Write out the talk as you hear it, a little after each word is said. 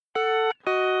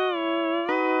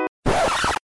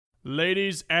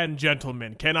Ladies and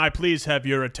gentlemen, can I please have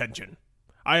your attention?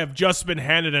 I have just been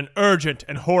handed an urgent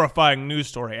and horrifying news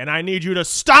story, and I need you to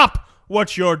stop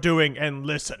what you're doing and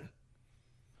listen.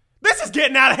 This is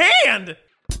getting out of hand!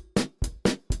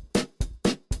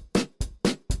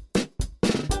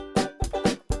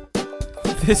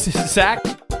 This is Zach.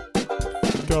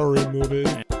 Gotta remove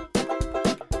it.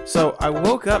 So I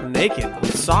woke up naked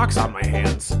with socks on my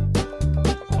hands.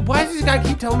 Why does this guy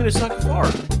keep telling me to suck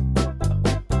fart?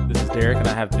 This is Derek, and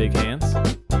I have big hands.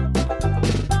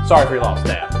 Sorry for your loss,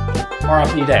 Dad.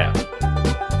 R.I.P. Dad.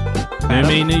 I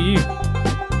mean to you.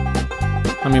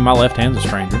 I mean, my left hand's a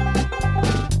stranger.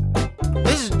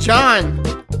 This is John.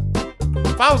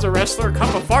 If I was a wrestler, a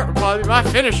cup of fart would probably be my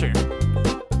finisher.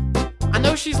 I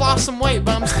know she's lost some weight,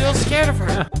 but I'm still scared of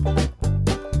her.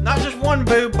 Not just one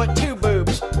boob, but two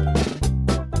boobs.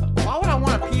 Why would I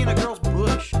want to pee in a girl's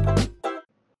bush?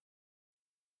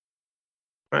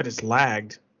 I just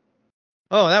lagged.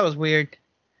 Oh, that was weird.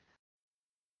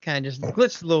 Kind of just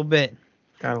glitched a little bit.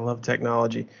 Gotta love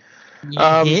technology.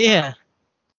 Yeah.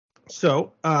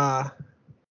 So,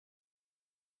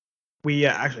 we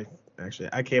I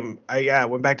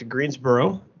went back to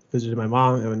Greensboro, visited my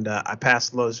mom, and I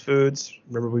passed Lowe's Foods.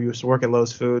 Remember, we used to work at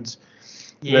Lowe's Foods.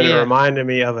 And then it reminded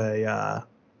me of an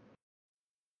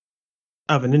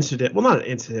incident. Well, not an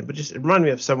incident, but just it reminded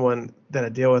me of someone that I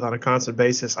deal with on a constant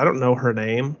basis. I don't know her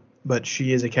name, but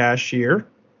she is a cashier,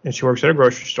 and she works at a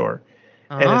grocery store.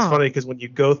 And it's funny because when you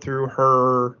go through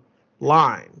her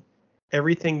line,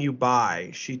 everything you buy,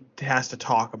 she has to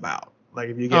talk about. Like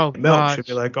if you get milk, she'll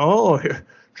be like, "Oh,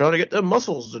 trying to get the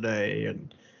muscles today,"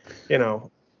 and you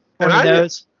know. And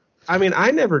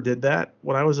I never did that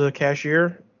when I was a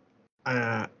cashier.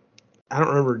 I don't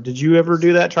remember. Did you ever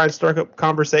do that? Try to start a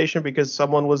conversation because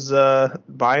someone was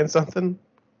buying something?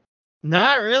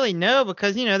 Not really, no,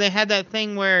 because they had that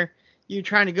thing where you're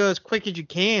trying to go as quick as you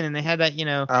can, and they had that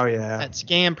that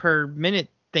scan per minute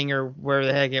thing or where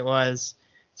the heck it was.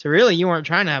 So really, you weren't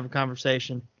trying to have a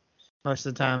conversation most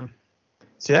of the time.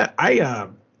 See, I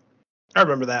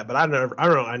remember that, but I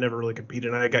never really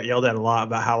competed. And I got yelled at a lot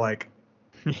about how I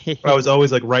was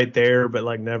always right there,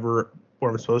 but never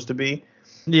where I'm supposed to be.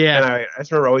 Yeah. And I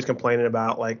just remember always complaining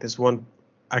about this one.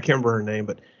 I can't remember her name,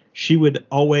 but she would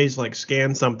always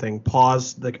scan something,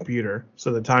 pause the computer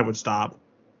so the time would stop,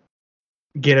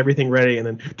 get everything ready, and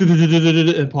then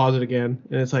and pause it again.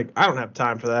 And it's I don't have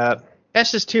time for that.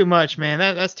 That's just too much, man.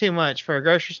 That's too much for a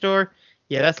grocery store.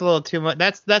 Yeah, that's a little too much.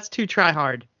 That's too try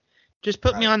hard. Just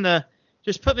put me on the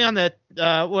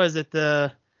what is it,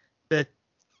 the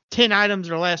 10 items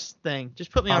or less thing.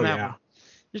 Just put me on that one.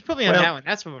 Just put me on that one.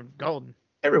 That's golden.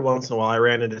 Every once in a while, I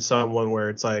ran into someone where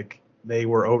it's they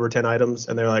were over 10 items,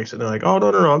 and they're sitting there oh,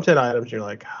 no, I'm 10 items. And you're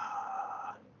like,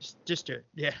 just do it.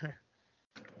 Yeah.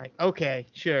 Okay,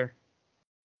 sure.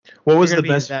 What was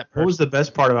the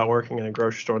best part about working in a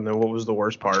grocery store, and then what was the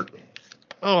worst part?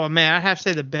 Oh, man, I have to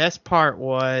say the best part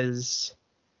was,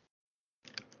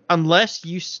 unless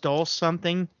you stole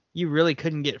something, you really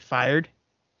couldn't get fired.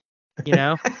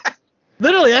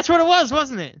 Literally, that's what it was,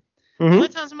 wasn't it? Mm-hmm. The only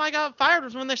time somebody got fired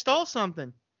was when they stole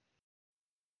something.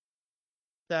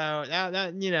 So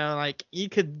that you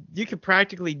could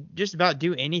practically just about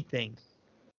do anything.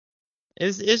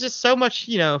 It's just so much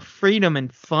freedom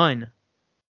and fun.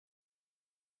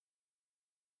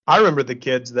 I remember the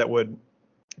kids that would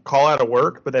call out of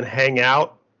work but then hang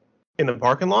out in the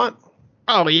parking lot.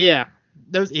 Oh yeah,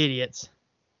 those idiots.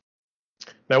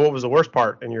 Now, what was the worst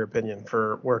part in your opinion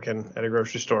for working at a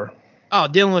grocery store? Oh,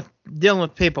 dealing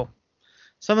with people.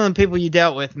 Some of them people you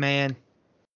dealt with, man.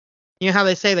 You know how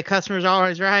they say the customer's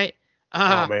always right?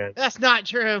 Oh, man. That's not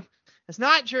true. That's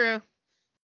not true.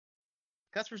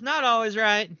 Customer's not always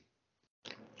right.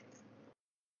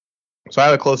 So I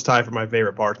have a close tie for my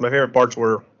favorite parts. My favorite parts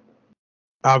were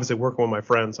obviously working with my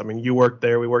friends. I mean, you worked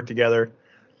there. We worked together.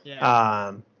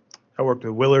 Yeah. I worked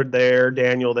with Willard there,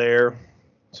 Daniel there.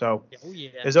 So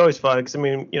it's always fun because,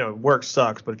 work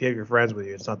sucks, but if you have your friends with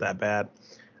you, it's not that bad.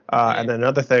 And then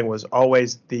another thing was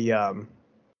always the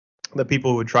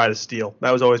people who would try to steal.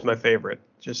 That was always my favorite.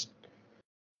 Just,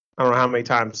 I don't know how many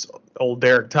times old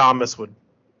Derek Thomas would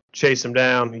chase him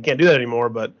down. He can't do that anymore,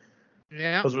 but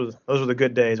those were the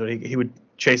good days when he would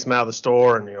chase him out of the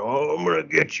store and I'm gonna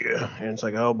get you. And it's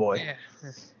oh boy.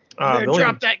 Yeah.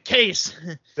 Drop that case.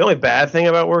 The only bad thing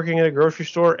about working at a grocery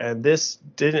store, and this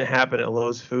didn't happen at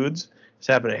Lowe's Foods, this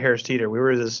happened at Harris Teeter.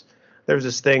 There was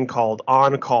this thing called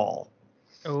On Call.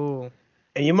 Oh.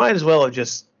 And you might as well have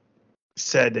just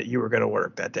said that you were going to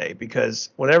work that day, because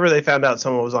whenever they found out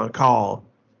someone was on call,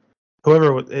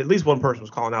 at least one person was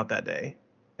calling out that day.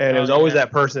 And it was always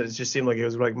that person that just seemed like it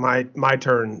was my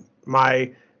turn,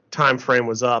 my time frame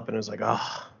was up, and it was like,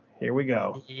 oh, here we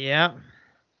go. Yeah.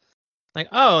 Like,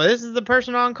 oh, this is the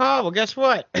person on call. Well, guess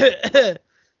what?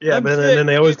 Yeah, I'm but sick. then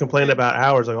they always complain about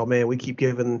hours. Like, oh man, we keep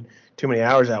giving too many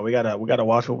hours out. We gotta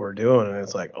watch what we're doing. And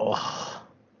it's like, oh,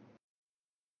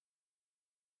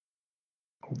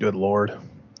 good Lord.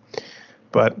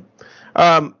 But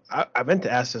I meant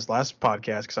to ask this last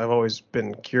podcast because I've always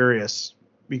been curious.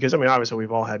 Because I mean, obviously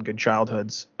we've all had good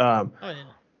childhoods. Oh, yeah.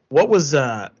 What was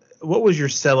your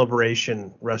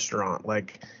celebration restaurant?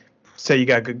 Like, say you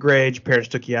got good grades, your parents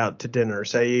took you out to dinner.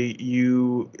 Say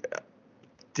you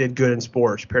did good in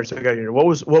sports, your parents took you out to dinner. What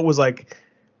was like,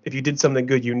 if you did something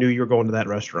good, you knew you were going to that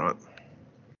restaurant?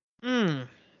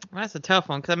 That's a tough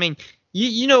one. Cause I mean,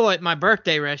 you know what my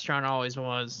birthday restaurant always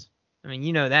was. I mean,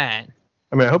 you know that.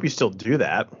 I mean, I hope you still do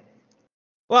that.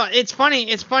 Well, it's funny.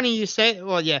 It's funny you say.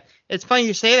 Well, yeah, it's funny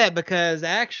you say that because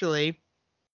actually,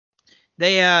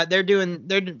 they're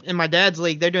in my dad's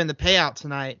league. They're doing the payout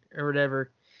tonight or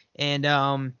whatever, and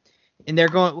they're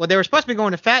going. Well, they were supposed to be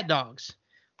going to Fat Dogs.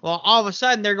 Well, all of a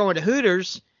sudden they're going to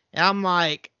Hooters, and I'm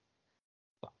like,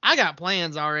 I got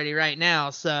plans already right now,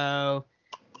 so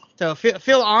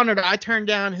feel honored. I turned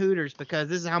down Hooters because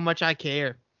this is how much I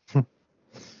care.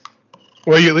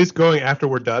 Well, are you at least going after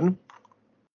we're done?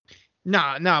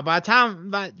 No.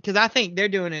 Because I think they're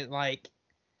doing it like,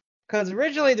 because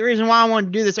originally the reason why I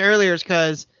wanted to do this earlier is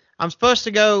because I'm supposed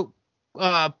to go.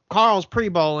 Carl's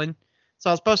pre-bowling, so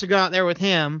I was supposed to go out there with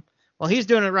him. Well, he's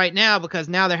doing it right now because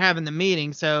now they're having the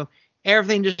meeting, so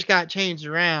everything just got changed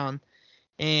around.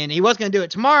 And he was going to do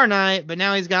it tomorrow night, but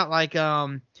now he's got like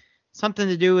something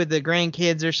to do with the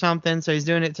grandkids or something, so he's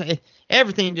doing it.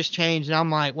 Everything just changed, and I'm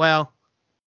like, well,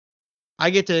 I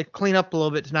get to clean up a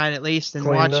little bit tonight at least and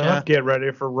watch. Get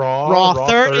ready for Raw. Raw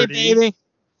 30, baby.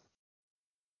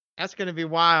 That's going to be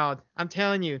wild. I'm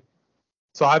telling you.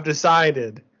 So I've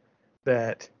decided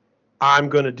that I'm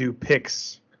going to do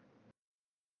picks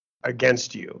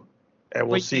against you, and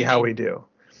we'll see how we do.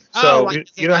 So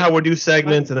you know how we'll do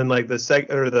segments, and then like the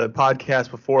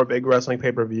podcast before a big wrestling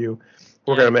pay-per-view,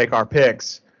 we're going to make our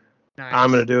picks. Nice.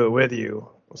 I'm going to do it with you.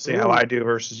 We'll see how I do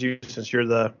versus you, since you're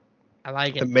the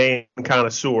main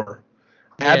connoisseur.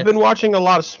 Yes. I've been watching a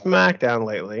lot of SmackDown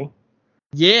lately.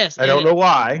 Yes. I don't know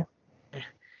why.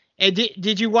 And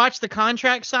did you watch the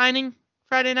contract signing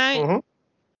Friday night? Mm-hmm.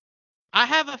 I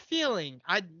have a feeling.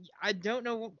 I don't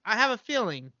know. I have a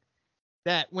feeling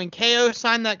that when KO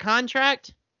signed that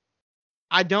contract,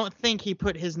 I don't think he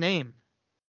put his name.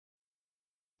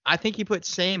 I think he put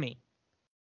Sammy.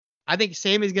 I think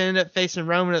Sammy's going to end up facing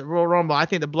Roman at the Royal Rumble. I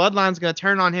think the Bloodline's going to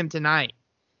turn on him tonight.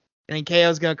 And then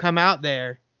KO's going to come out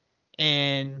there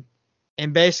and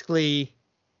basically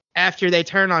after they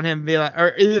turn on him be like,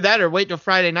 or either that or wait till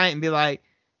Friday night and be like,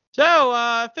 so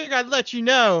I figured I'd let you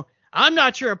know I'm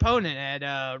not your opponent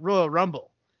at Royal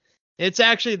Rumble. It's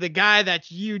actually the guy that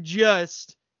you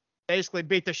just basically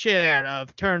beat the shit out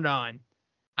of, turned on.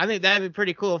 I think that'd be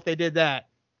pretty cool if they did that.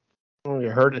 Well, you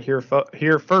heard it here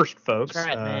first, folks. That's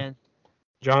right, man.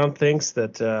 John thinks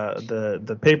that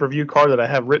the pay-per-view card that I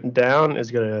have written down is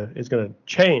gonna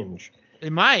change.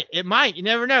 It might. You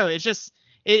never know. It's just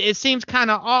it seems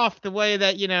kind of off the way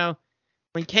that, you know,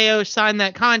 when KO signed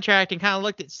that contract and kind of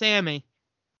looked at Sammy.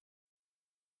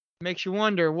 Makes you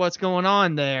wonder what's going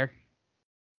on there.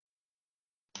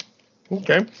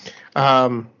 Okay.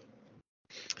 Well,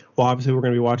 obviously we're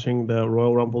going to be watching the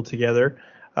Royal Rumble together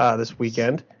this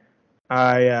weekend.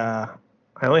 I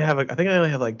only have like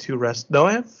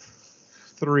I have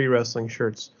 3 wrestling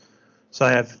shirts. So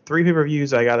I have 3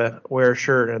 pay-per-views. I got to wear a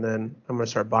shirt, and then I'm going to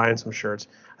start buying some shirts.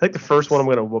 I think the first one I'm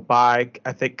going to buy,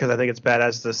 because I think it's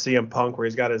badass, the CM Punk where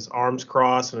he's got his arms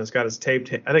crossed and it's got his tape.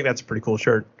 I think that's a pretty cool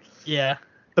shirt. Yeah.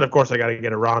 But of course I got to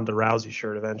get a Ronda Rousey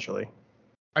shirt eventually.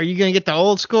 Are you going to get the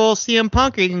old school CM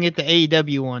Punk, or are you going to get the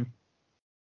AEW one?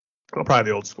 Well, probably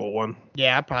the old school one.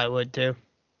 Yeah, I probably would too.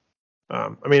 I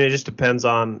mean, it just depends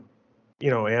on,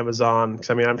 Amazon. Because,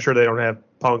 I mean, I'm sure they don't have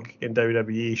Punk in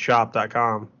WWE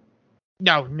shop.com.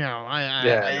 No.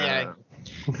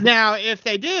 Now, if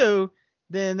they do,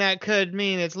 then that could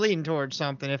mean it's leading towards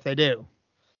something if they do.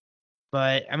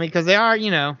 But, I mean, because they are,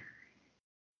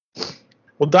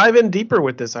 We'll dive in deeper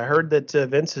with this. I heard that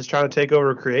Vince is trying to take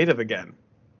over creative again.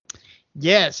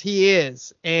 Yes, he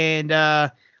is. And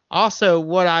also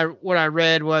what I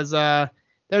read was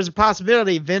there's a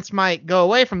possibility Vince might go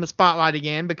away from the spotlight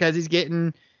again because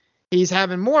he's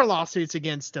having more lawsuits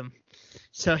against him.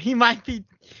 So he might be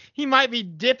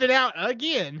dipping out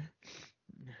again.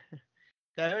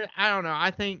 So I don't know. I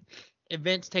think if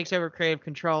Vince takes over creative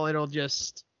control, it'll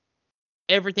just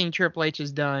everything Triple H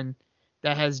has done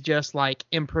that has just like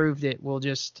improved it will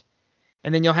just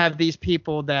And then you'll have these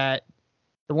people the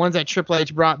ones that Triple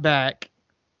H brought back,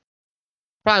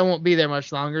 probably won't be there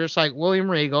much longer. It's like William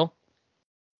Regal.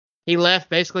 He left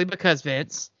basically because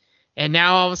Vince. And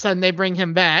now all of a sudden they bring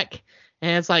him back.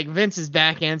 And it's like Vince is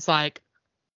back. And it's like,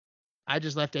 I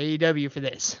just left AEW for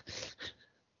this.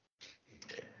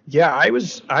 Yeah, I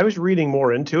was reading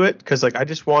more into it because like I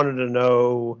just wanted to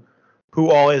know who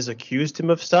all has accused him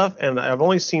of stuff, and I've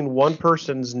only seen one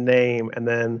person's name, and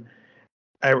then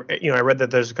I read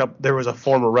that there was a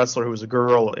former wrestler who was a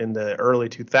girl in the early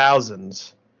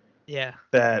 2000s. Yeah.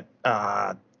 That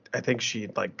I think she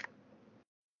like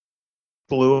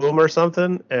blew him or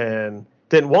something and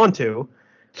didn't want to,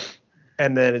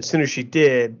 and then as soon as she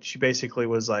did, she basically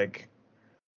was like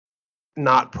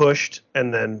not pushed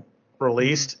and then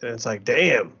released, and it's like,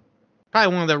 damn.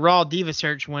 Probably one of the Raw Diva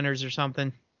Search winners or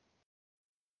something.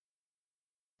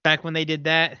 Back when they did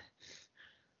that.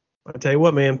 I tell you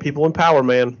what, man, people in power,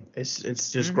 man. It's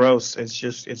just gross. It's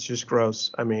just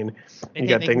gross. I mean, you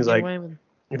got things like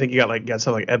you think you got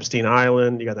something like Epstein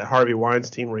Island. You got that Harvey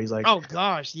Weinstein where he's like, oh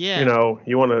gosh, yeah. You know,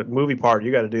 you want a movie part,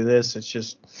 you got to do this. It's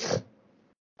just.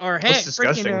 Or heck,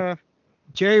 freaking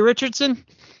Jerry Richardson.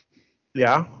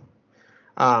 Yeah.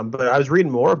 But I was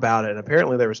reading more about it, and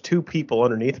apparently there was 2 people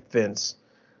underneath Vince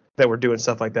that were doing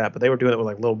stuff like that, but they were doing it with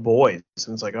like little boys,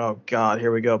 and it's like, oh god,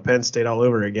 here we go, Penn State all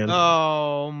over again.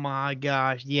 Oh my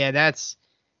gosh, yeah, that's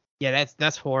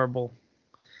horrible.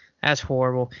 That's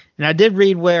horrible. And I did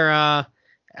read where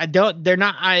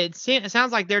it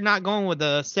sounds like they're not going with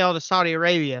the sale to Saudi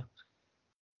Arabia.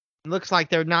 It looks like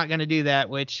they're not going to do that,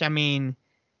 which I mean,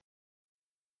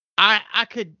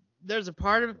 there's a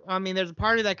part of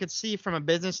that could see from a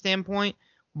business standpoint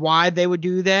why they would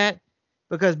do that.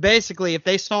 Because basically, if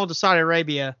they sold to Saudi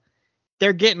Arabia,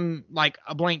 they're getting like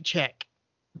a blank check,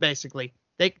 basically.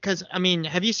 Because I mean,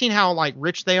 have you seen how like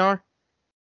rich they are?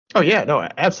 Oh yeah, no,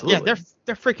 absolutely. Yeah,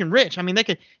 they're freaking rich. I mean, they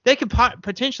could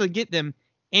potentially get them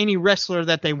any wrestler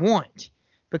that they want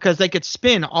because they could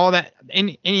spend all that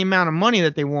any amount of money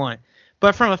that they want.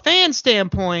 But from a fan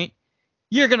standpoint,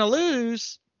 you're gonna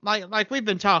lose like we've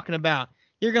been talking about.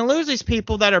 You're gonna lose these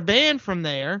people that are banned from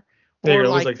there. Yeah, or you're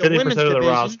like lose like 50% of the division.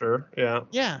 roster. Yeah.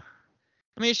 Yeah.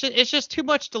 I mean, it's just too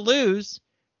much to lose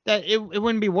that it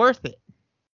wouldn't be worth it.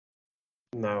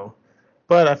 No.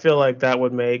 But I feel like that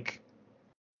would make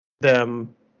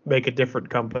them make a different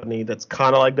company that's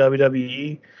kind of like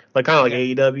WWE, like kind of like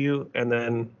AEW, and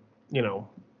then, you know,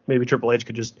 maybe Triple H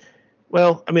could just,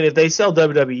 well, I mean, if they sell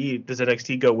WWE, does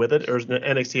NXT go with it, or is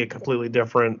NXT a completely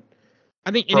different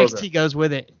I think program? NXT goes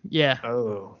with it. Yeah.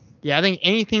 Oh. Yeah, I think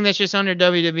anything that's just under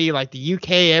WWE, like the UK,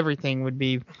 everything would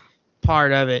be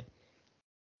part of it.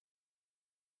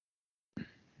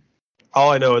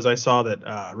 All I know is I saw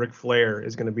that Ric Flair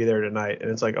is going to be there tonight,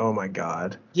 and it's like, oh my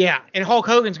god. Yeah, and Hulk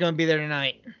Hogan's going to be there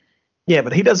tonight. Yeah,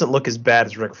 but he doesn't look as bad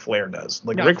as Ric Flair does.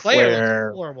 Like no, Ric Flair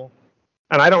looks horrible.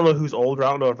 And I don't know who's older. I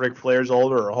don't know if Ric Flair's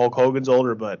older or Hulk Hogan's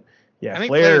older, but yeah, I think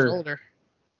Flair's older.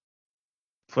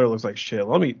 Flair looks like shit.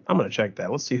 I'm gonna check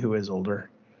that. Let's see who is older.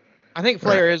 I think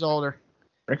Flair is older.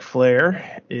 Ric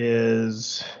Flair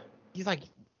is. He's like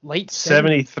late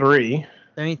 73.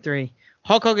 73.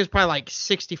 Hulk Hogan's probably like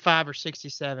 65 or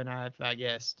 67, I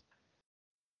guessed.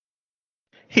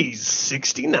 He's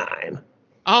 69.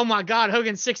 Oh my God,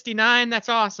 Hogan's 69. That's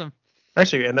awesome.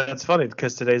 Actually, and that's funny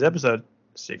because today's episode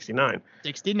 69.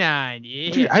 69.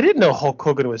 Yeah. Dude, I didn't know Hulk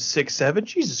Hogan was 6'7".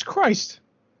 Jesus Christ.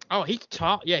 Oh, he's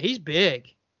tall. Yeah, he's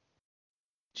big.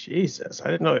 Jesus,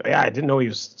 I didn't know. Yeah, I didn't know he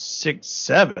was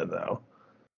 6'7" though.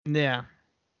 Yeah.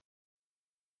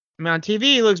 I mean, on TV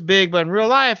he looks big, but in real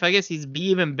life, I guess he's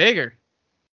even bigger.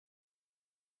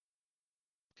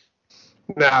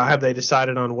 Now, have they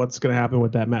decided on what's going to happen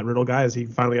with that Matt Riddle guy? Is he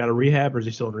finally out of rehab, or is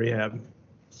he still in rehab?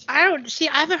 I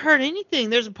haven't heard anything.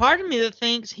 There's a part of me that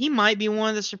thinks he might be one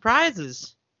of the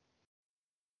surprises.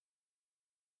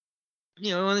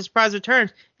 You know, when the surprise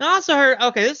returns. And I also heard,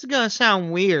 okay, this is going to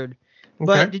sound weird,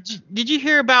 but Okay. did you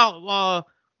hear about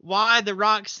why The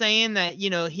Rock's saying that, you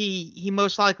know, he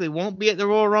most likely won't be at the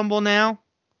Royal Rumble now?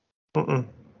 Mm-mm.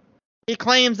 He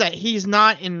claims that he's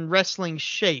not in wrestling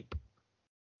shape.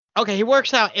 Okay, he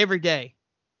works out every day.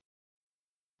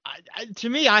 To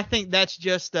me, I think that's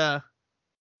just a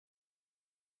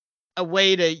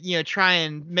way to, you know, try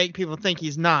and make people think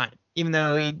he's not, even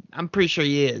though I'm pretty sure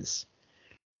he is.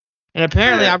 And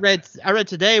apparently, I read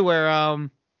today where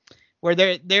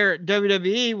their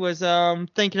WWE was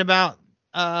thinking about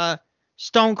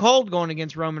Stone Cold going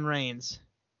against Roman Reigns.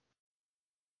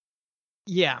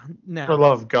 Yeah, no. For the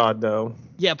love of God, though.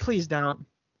 Yeah, please don't.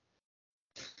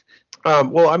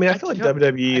 Well, I mean, I feel like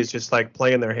WWE is just like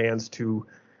playing their hands to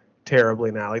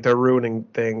terribly now. Like they're ruining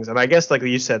things, and I guess like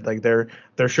you said, like they're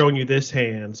showing you this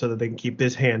hand so that they can keep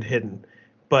this hand hidden.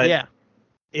 But Yeah.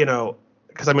 you know,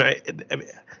 because I mean, like,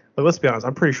 let's be honest.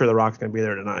 I'm pretty sure The Rock's gonna be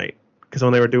there tonight. Because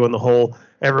when they were doing the whole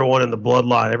everyone in the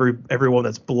bloodline, everyone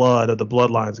that's blood of the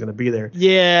bloodline is gonna be there.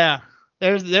 Yeah.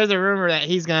 There's a rumor that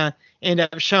he's gonna end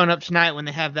up showing up tonight when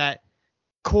they have that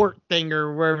court thing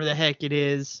or wherever the heck it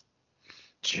is.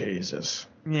 Jesus.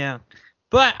 Yeah.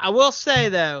 But I will say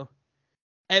though,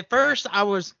 at first I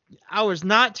was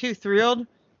not too thrilled,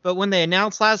 but when they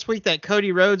announced last week that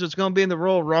Cody Rhodes was going to be in the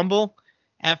Royal Rumble,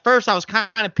 at first I was kind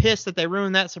of pissed that they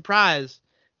ruined that surprise.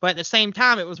 But at the same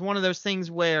time, it was one of those things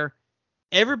where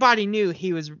everybody knew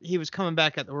he was coming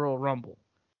back at the Royal Rumble.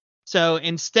 So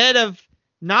instead of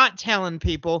not telling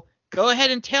people, go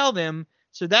ahead and tell them,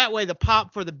 so that way the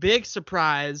pop for the big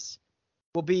surprise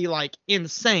will be like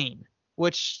insane,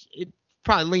 which it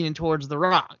probably leaning towards The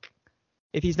Rock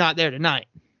if he's not there tonight.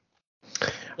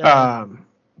 So,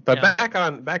 But yeah.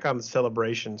 back on the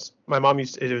celebrations, my mom it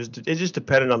just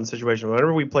depended on the situation.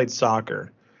 Whenever we played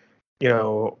soccer, you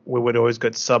know, we would always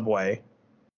get Subway,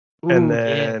 and ooh,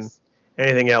 then yes.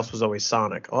 anything else was always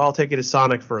Sonic. Oh, I'll take you to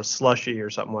Sonic for a slushie or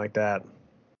something like that.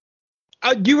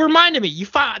 You reminded me. You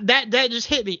find that just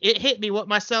hit me. It hit me what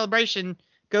my celebration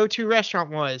go-to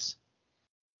restaurant was.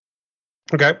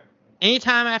 Okay.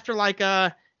 Anytime after like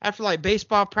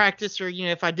baseball practice or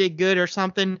if I did good or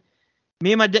something,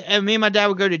 me and my dad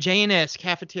would go to J&S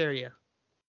cafeteria.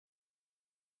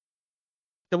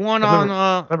 The one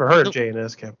I've never heard of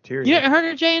J&S Cafeteria. You never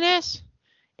heard of J&S?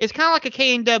 It's kind of like a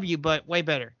K&W but way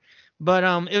better. But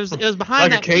it was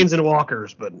behind like that a Canes and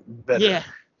Walkers, but better. Yeah.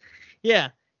 Yeah.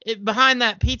 Behind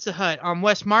that Pizza Hut on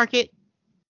West Market.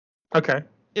 Okay.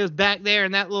 It was back there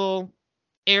in that little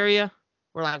area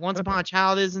where like Once Upon a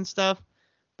Child is and stuff.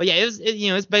 But yeah,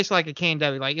 it's basically like a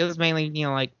K&W. Like it was mainly,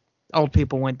 like old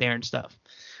people went there and stuff.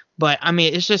 But I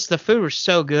mean, it's just the food was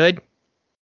so good.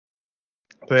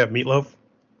 Do they have meatloaf?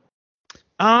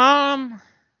 I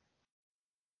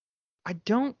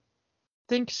don't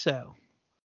think so.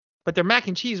 But their mac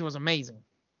and cheese was amazing.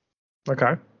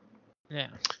 Okay. Yeah.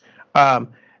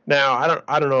 Now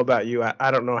I don't know about you.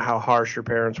 I don't know how harsh your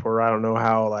parents were. I don't know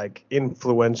how like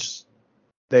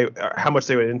how much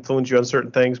they would influence you on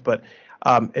certain things. But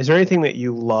is there anything that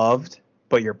you loved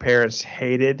but your parents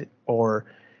hated or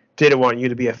didn't want you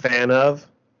to be a fan of?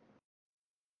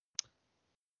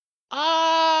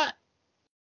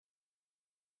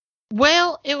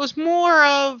 Well, it was more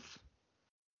of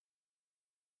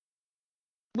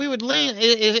we would lean.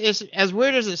 It's as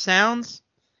weird as it sounds.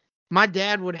 My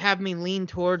dad would have me lean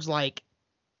towards like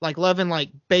loving like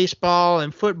baseball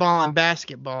and football and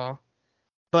basketball,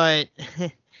 but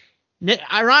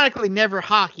ironically never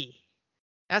hockey.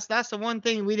 That's the one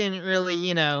thing we didn't really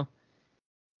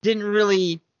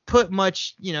put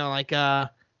much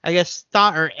I guess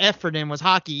thought or effort in was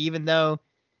hockey, even though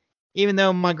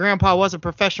my grandpa was a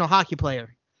professional hockey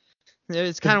player.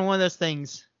 It's kind of one of those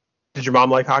things. Did your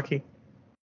mom like hockey?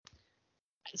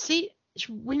 See,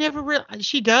 we never really.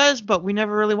 She does, but we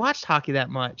never really watched hockey that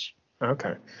much.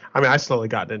 Okay. I mean, I slowly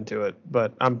got into it,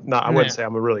 but I wouldn't say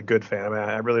I'm a really good fan. I mean,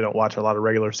 I really don't watch a lot of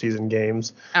regular season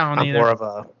games. I don't I'm either. more of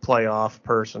a playoff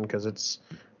person because it's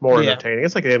more Yeah. entertaining.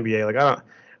 It's like the NBA. Like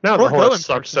now the Or Hornets going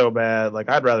suck person. so bad. Like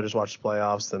I'd rather just watch the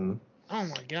playoffs than Oh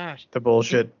my gosh! the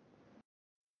bullshit.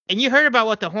 And you heard about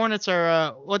what the Hornets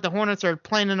are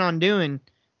planning on doing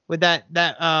with that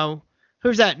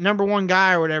who's that number one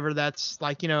guy or whatever that's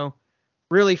like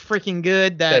really freaking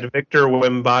good that Victor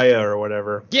Wembanyama or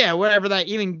whatever. yeah, whatever that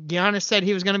even Giannis said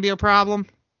he was going to be a problem.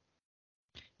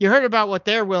 You heard about what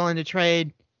they're willing to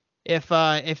trade if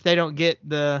they don't get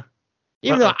the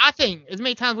even though I think as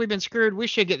many times we've been screwed, we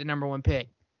should get the number one pick.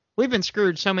 We've been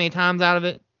screwed so many times out of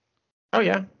it. Oh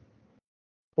yeah.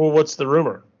 Well, what's the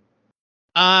rumor?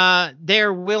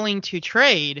 They're willing to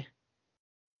trade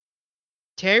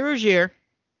Terry Rozier,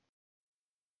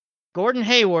 Gordon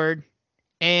Hayward,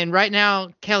 and right now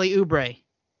Kelly Oubre,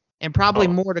 and probably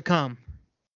more to come.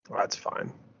 Oh, that's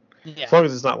fine. Yeah. As long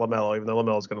as it's not LaMelo, even though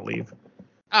LaMelo's going to leave.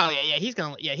 Oh yeah, he's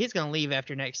gonna leave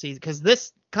after next season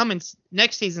because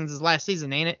next season's his last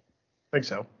season, ain't it? I think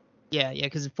so. Yeah,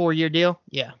 because it's a 4-year deal.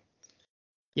 Yeah,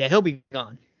 he'll be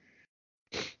gone.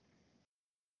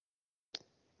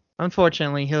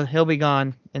 Unfortunately, he'll be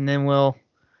gone, and then we'll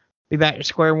be back to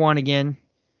square one again,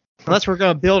 unless we're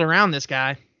gonna build around this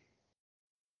guy.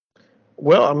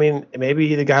 Well, I mean,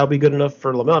 maybe the guy will be good enough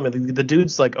for LaMelo. I mean, the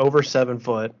dude's like over 7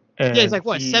 foot. And Yeah, he's like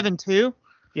what 7'2".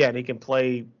 Yeah, and he can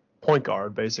play point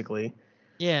guard basically.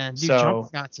 Yeah, do So-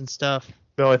 jump shots and stuff.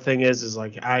 The only thing is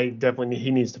like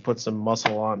he needs to put some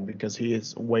muscle on because he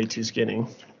is way too skinny.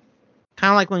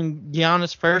 Kind of like when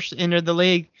Giannis first entered the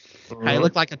league, how he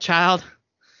looked like a child.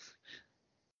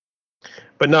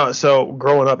 But no, so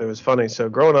growing up, it was funny. So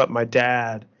growing up, my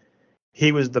dad,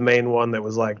 he was the main one that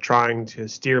was like trying to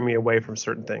steer me away from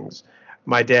certain things.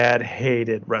 My dad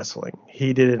hated wrestling.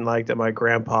 He didn't like that my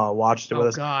grandpa watched it with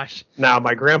us. Gosh. Now,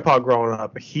 my grandpa growing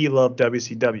up, he loved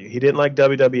WCW. He didn't like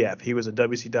WWF. He was a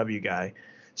WCW guy.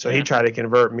 So he tried to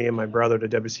convert me and my brother to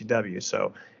WCW.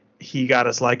 So he got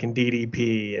us liking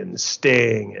DDP and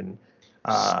Sting, and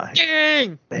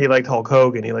he liked Hulk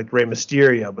Hogan. He liked Rey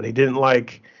Mysterio, but he didn't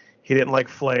like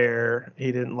Flair.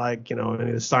 He didn't like, any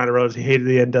of the Steiner Brothers. He hated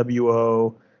the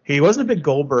NWO. He wasn't a big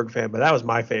Goldberg fan, but that was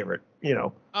my favorite,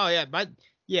 Oh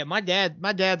yeah, my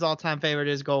dad's all-time favorite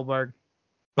is Goldberg.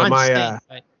 But Sting,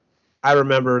 but I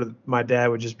remember my dad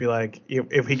would just be like,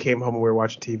 if he came home and we were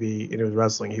watching TV and it was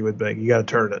wrestling, he would be like, you got to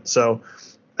turn it. So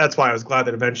that's why I was glad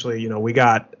that eventually, we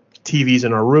got TVs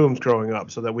in our rooms growing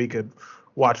up so that we could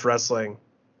watch wrestling.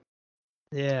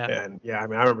 Yeah. And I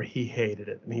remember he hated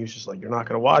it, and he was just like, you're not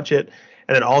going to watch it.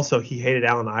 And then also he hated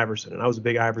Allen Iverson, and I was a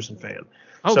big Iverson fan.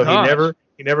 Oh, so gosh.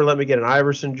 he never let me get an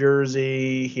Iverson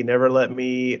jersey. He never let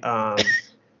me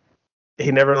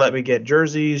get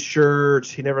jerseys,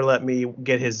 shirts. He never let me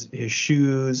get his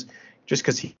shoes, just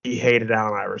because he hated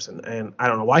Allen Iverson. And I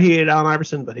don't know why he hated Allen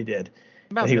Iverson, but he did.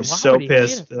 And he was so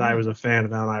pissed that I was a fan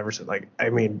of Allen Iverson.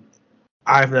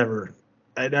 I never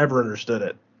understood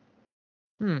it.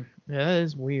 Yeah, that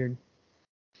is weird.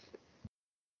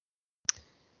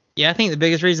 Yeah, I think the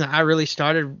biggest reason I really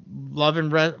started loving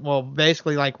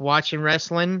basically like watching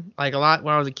wrestling like a lot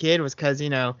when I was a kid was because,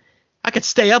 I could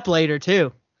stay up later too.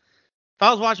 If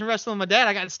I was watching wrestling with my dad,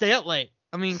 I got to stay up late.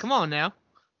 I mean, come on now.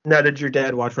 Now, did your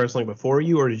dad watch wrestling before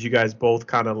you, or did you guys both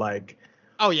kind of like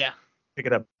pick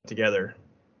it up together?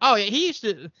 Oh yeah, he used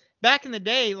to back in the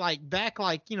day, like in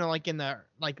the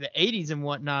 80s and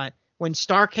whatnot, when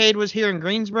Starrcade was here in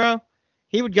Greensboro,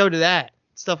 he would go to that,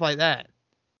 stuff like that.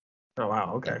 Oh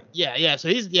wow, okay. Yeah, so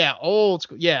he's old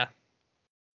school. Yeah.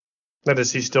 Now,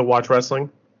 does he still watch wrestling?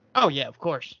 Oh yeah, of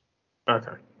course.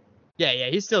 Okay. Yeah,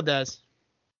 he still does.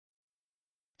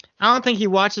 I don't think he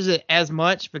watches it as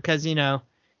much because, he's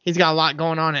got a lot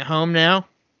going on at home now.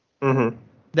 Mm-hmm.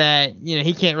 That,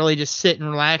 he can't really just sit and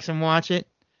relax and watch it.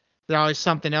 There's always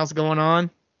something else going on.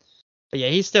 But yeah,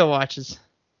 he still watches.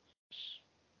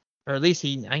 Or at least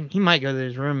he might go to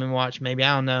his room and watch, maybe,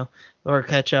 I don't know, or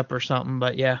catch up or something,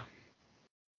 but yeah.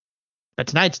 But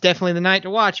tonight's definitely the night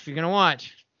to watch if you're going to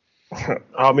watch.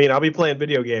 I mean, I'll be playing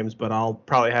video games, but I'll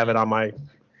probably have it on my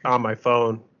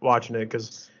phone watching it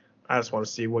because I just want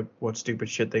to see what stupid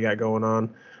shit they got going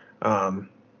on.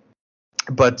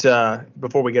 But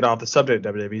before we get off the subject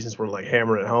of WWE, since we're like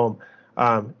hammering it home,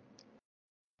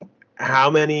 how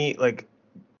many,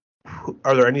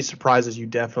 are there any surprises you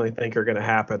definitely think are going to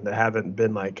happen that haven't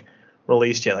been like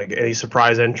released yet? Like any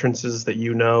surprise entrances that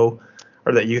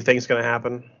or that you think is going to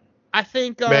happen? I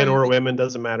think men or women,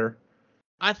 doesn't matter.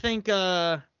 I think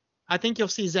you'll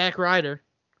see Zack Ryder,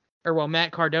 or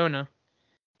Matt Cardona,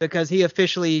 because he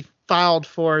officially filed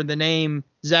for the name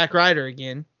Zack Ryder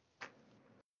again.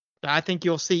 So I think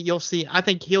you'll see. I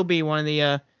think he'll be one of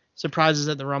the surprises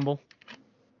at the Rumble.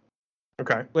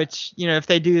 Okay. Which, if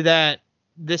they do that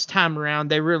this time around,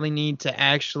 they really need to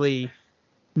actually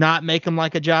not make him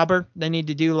like a jobber. They need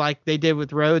to do like they did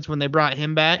with Rhodes when they brought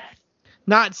him back.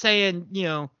 Not saying,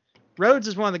 Rhodes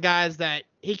is one of the guys that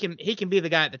he can be the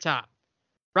guy at the top.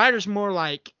 Ryder's more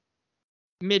like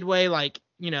midway,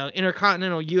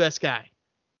 intercontinental U.S. guy.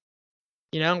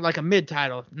 Like a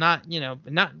mid-title.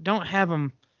 Don't have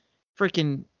him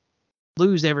freaking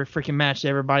lose every freaking match to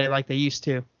everybody like they used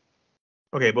to.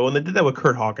 Okay, but when they did that with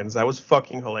Kurt Hawkins, that was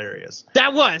fucking hilarious.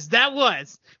 That was. It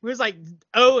was like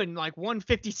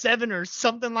 157 or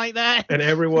something like that. And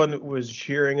everyone was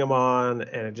cheering him on,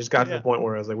 and it just got to the point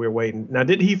where I was like, we were waiting. Now,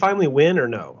 did he finally win or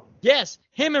no? Yes,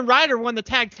 him and Ryder won the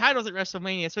tag titles at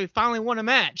WrestleMania, so he finally won a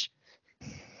match.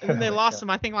 And then they lost him,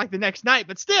 I think, the next night,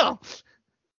 but still.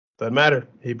 Doesn't matter.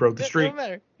 He broke the streak. Doesn't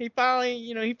matter. He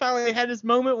finally had his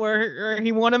moment where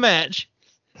he won a match.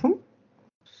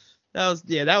 That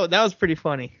was pretty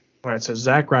funny. All right, so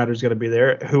Zack Ryder's going to be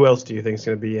there. Who else do you think is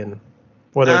going to be in?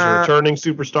 Whether it's a returning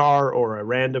superstar or a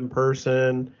random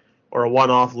person or a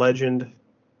one-off legend?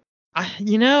 I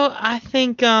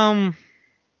think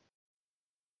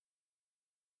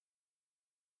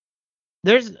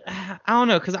there's I don't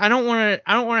know, because I don't want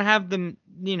to have them.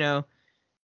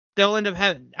 They'll end up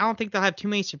having. I don't think they'll have too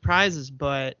many surprises,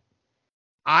 but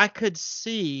I could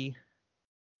see.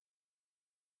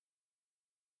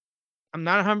 I'm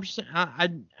not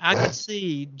 100%. I could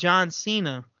see John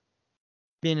Cena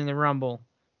being in the Rumble,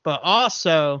 but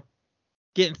also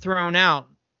getting thrown out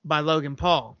by Logan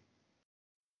Paul.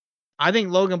 I think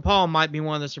Logan Paul might be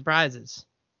one of the surprises.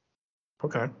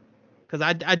 Okay. Because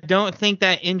I don't think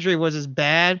that injury was as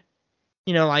bad.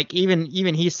 You know, like even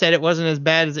he said it wasn't as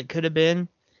bad as it could have been.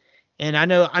 And I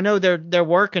know they're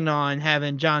working on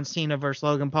having John Cena versus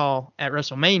Logan Paul at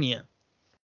WrestleMania.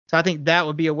 So I think that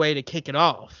would be a way to kick it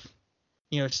off.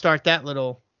 You know, start that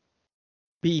little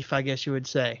beef, I guess you would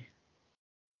say.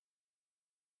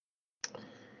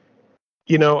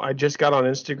 You know, I just got on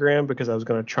Instagram because I was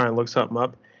going to try and look something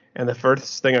up, and the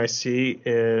first thing I see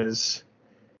is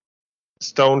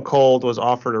Stone Cold was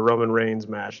offered a Roman Reigns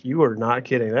match. You are not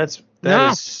kidding.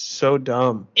 That is so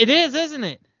dumb. It is, isn't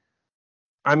it?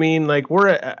 I mean, like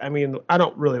I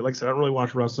don't really, like I said, I don't really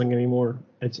watch wrestling anymore.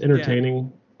 It's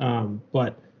entertaining,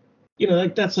 but you know,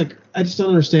 like that's like I just don't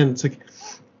understand. It's like,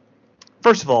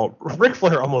 first of all, Ric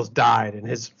Flair almost died in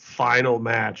his final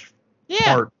match,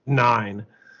 part 9.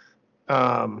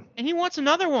 And he wants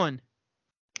another one.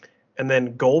 And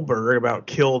then Goldberg about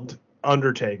killed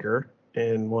Undertaker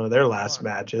in one of their last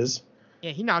matches.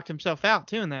 Yeah, he knocked himself out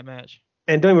too in that match.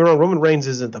 And don't get me wrong, Roman Reigns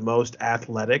isn't the most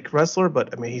athletic wrestler,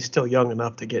 but I mean he's still young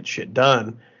enough to get shit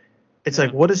done. It's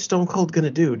like, what is Stone Cold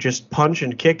gonna do? Just punch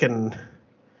and kick and,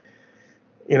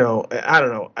 you know, I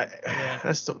don't know.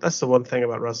 That's the one thing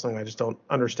about wrestling I just don't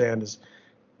understand is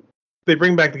they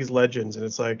bring back these legends and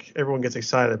it's like everyone gets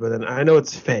excited, but then I know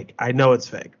it's fake,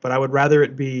 but I would rather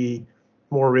it be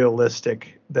more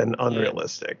realistic than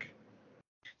unrealistic.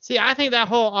 See, I think that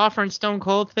whole offering Stone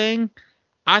Cold thing,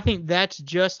 I think that's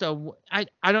just I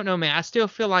don't know, man. I still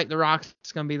feel like The Rock's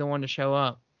going to be the one to show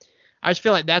up. I just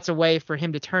feel like that's a way for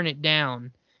him to turn it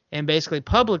down and basically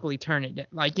publicly turn it down.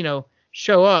 Like, you know,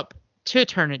 show up to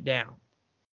turn it down.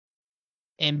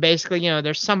 And basically, you know,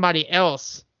 there's somebody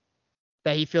else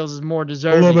that he feels is more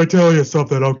deserving. Well, let me tell you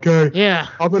something, okay? Yeah.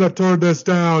 I'm going to turn this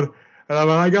down. And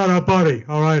I got a buddy,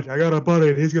 all right? I got a buddy,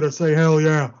 and he's going to say, hell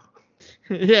yeah.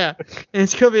 Yeah, and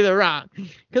it's going to be The Rock.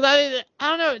 Because I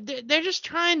don't know, they're just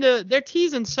they're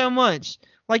teasing so much.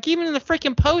 Like, even in the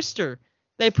freaking poster,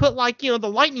 they put, like, you know, the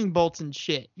lightning bolts and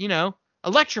shit, you know?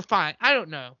 Electrifying. I don't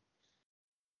know.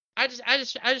 I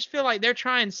just feel like they're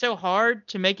trying so hard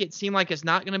to make it seem like it's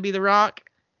not going to be The Rock,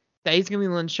 that he's going to be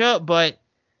willing to show up, but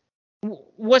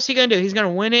what's he going to do? He's going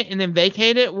to win it and then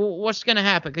vacate it? What's going to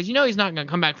happen? Because you know he's not going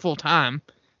to come back full time.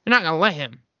 They're not going to let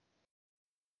him.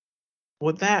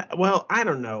 Well, I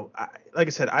don't know. Like I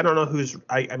said, I don't know who's.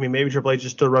 I mean, maybe Triple H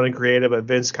is still running creative, but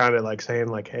Vince kind of like saying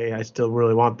like, "Hey, I still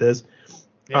really want this."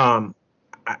 Yeah.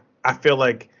 I feel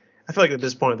like at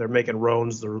this point they're making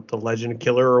Rones the legend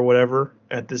killer or whatever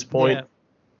at this point.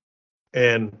 Yeah.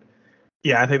 And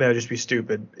yeah, I think that would just be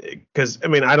stupid because I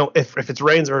mean, I don't. If it's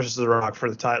Reigns versus The Rock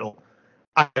for the title,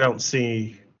 I don't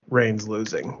see Reigns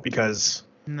losing because.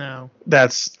 No.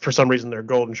 That's, for some reason, their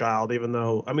golden child, even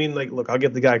though, I mean, like, look, I'll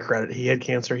give the guy credit. He had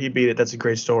cancer. He beat it. That's a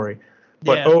great story.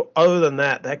 But other than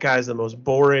that guy's the most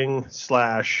boring /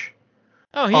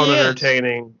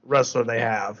 unentertaining wrestler they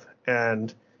have.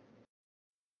 And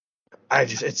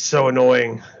it's so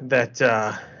annoying that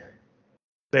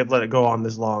they've let it go on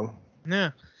this long. Yeah.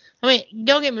 I mean,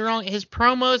 don't get me wrong. His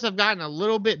promos have gotten a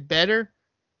little bit better,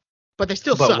 but they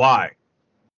still suck. But why?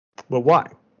 Well, why?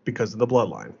 Because of the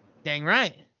bloodline. Dang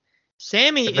right.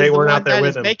 Sammy is the one that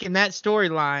is making that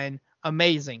storyline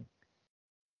amazing.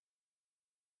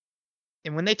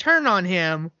 And when they turn on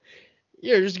him,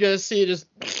 you're just going to see just...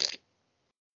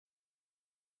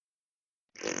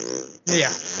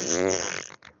 Yeah.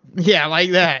 Yeah, like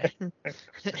that.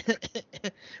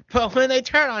 But when they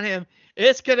turn on him,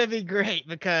 it's going to be great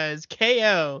because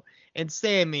KO and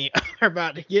Sammy are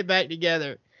about to get back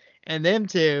together. And them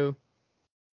two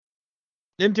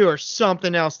are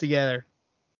something else together.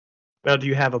 Now, do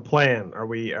you have a plan? Are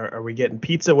we getting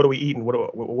pizza? What are we eating?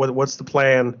 What's the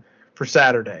plan for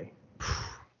Saturday?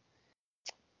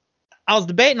 I was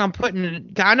debating on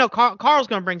putting. I know Carl's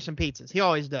gonna bring some pizzas. He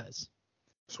always does.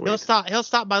 Sweet. He'll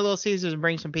stop by Little Caesars and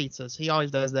bring some pizzas. He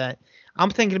always does that. I'm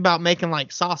thinking about making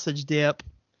like sausage dip.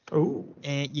 Oh.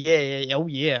 And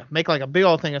yeah. Make like a big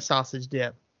old thing of sausage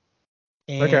dip.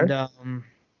 And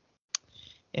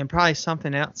and probably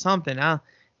something else.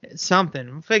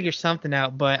 We'll figure something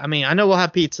out. But I mean, I know we'll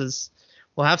have pizzas.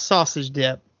 We'll have sausage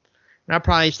dip. And I'll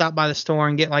probably stop by the store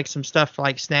and get like some stuff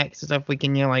like snacks and stuff we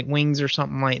can, you know, like wings or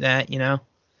something like that, you know.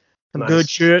 Some good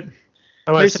shit.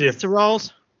 I might see pizza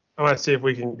rolls. I might see if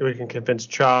we can convince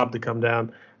Chob to come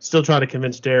down. Still trying to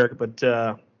convince Derek, but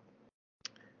Derek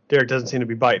doesn't seem to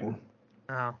be biting.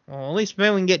 Oh, well, at least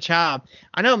maybe we can get Chob.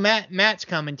 I know Matt's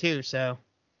coming too, so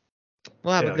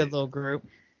we'll have a good little group.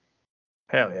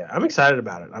 Hell yeah, I'm excited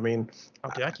about it. I mean, Oh,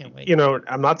 dude, I can't wait. you know,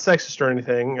 I'm not sexist or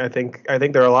anything. I think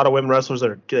there are a lot of women wrestlers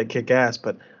that kick ass,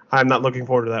 but I'm not looking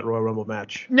forward to that Royal Rumble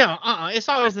match. No, it's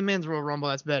always the men's Royal Rumble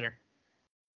that's better.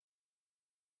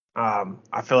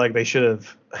 I feel like they should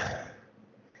have.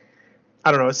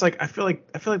 I don't know. It's like I feel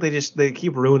like they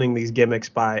keep ruining these gimmicks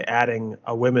by adding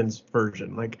a women's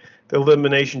version, like the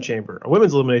elimination chamber, a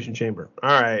women's elimination chamber.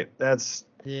 All right, that's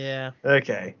Yeah.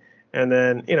 okay. And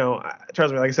then, you know,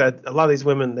 trust me, like I said, a lot of these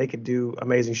women, they could do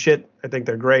amazing shit. I think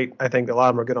they're great. I think a lot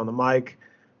of them are good on the mic,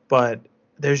 but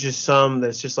there's just some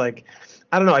that's just like,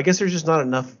 I don't know. I guess there's just not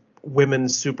enough women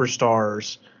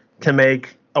superstars to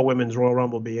make a women's Royal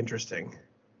Rumble be interesting.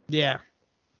 Yeah.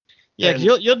 Yeah, 'cause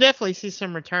you'll definitely see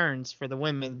some returns for the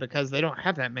women because they don't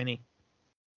have that many.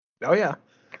 Oh yeah.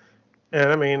 And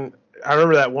I mean, I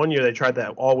remember that one year they tried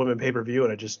that all women pay-per-view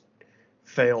and it just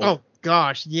failed. Oh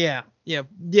gosh, yeah.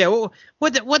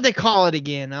 What they call it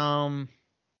again? God,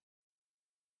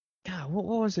 what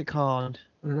was it called?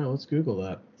 I don't know. Let's Google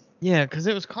that. Yeah, because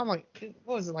it was called like,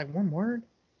 what was it, like one word?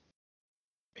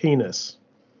 Penis.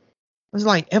 Was it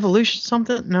like evolution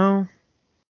something? No,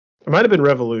 It might have been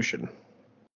Revolution.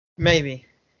 maybe.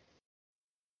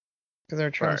 Because they're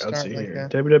All trying right, to let's start see like here.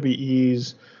 that.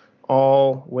 WWE's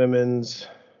all women's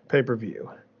pay-per-view.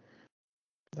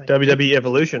 Like, WWE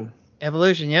Evolution.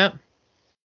 Evolution, yep.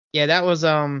 Yeah, that was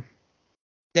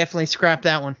definitely scrap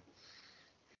that one.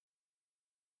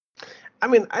 I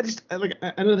mean,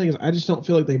 another thing is I just don't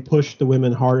feel like they push the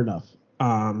women hard enough.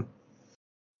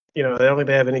 You know, I don't think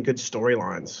they have any good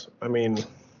storylines. I mean,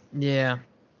 Yeah.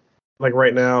 like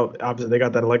right now, obviously they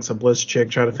got that Alexa Bliss chick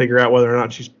trying to figure out whether or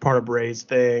not she's part of Bray's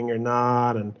thing or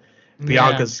not, and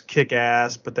Bianca's kick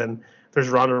ass. But then there's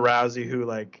Ronda Rousey who,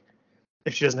 like,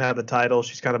 if she doesn't have the title,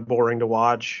 she's kind of boring to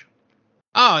watch.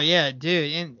 Oh yeah,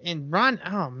 dude, and Ron.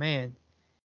 Oh man,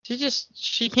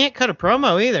 she can't cut a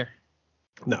promo either.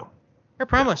 No. Her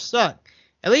promos suck.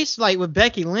 At least like with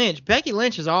Becky Lynch. Becky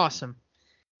Lynch is awesome,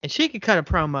 and she could cut a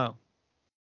promo.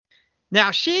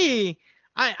 Now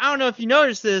I don't know if you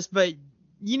noticed this, but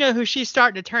you know who she's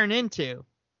starting to turn into?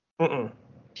 Mm-mm.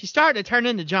 She's starting to turn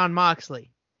into Jon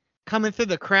Moxley, coming through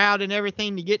the crowd and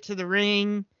everything to get to the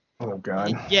ring. Oh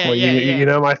God. Yeah, well, yeah, yeah. You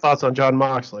know my thoughts on Jon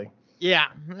Moxley. Yeah,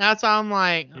 that's how I'm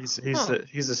like. He's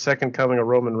the second coming of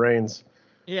Roman Reigns.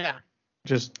 Yeah.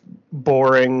 Just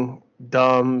boring,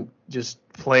 dumb, just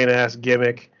plain ass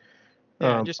gimmick.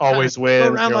 Yeah, just always kinda wins.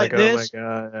 go around You're like oh this. my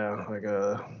God,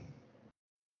 yeah,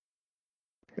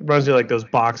 it reminds me of like those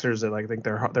boxers that like think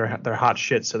they're hot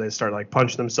shit, so they start like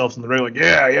punching themselves in the ring like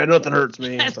yeah, nothing hurts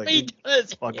me. Yes, It's like, he you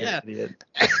does. fucking Yeah. idiot.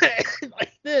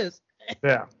 Like this.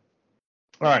 Yeah.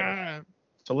 All right.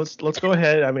 So let's go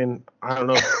ahead. I mean, I don't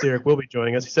know if Derek will be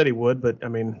joining us. He said he would, but I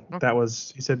mean,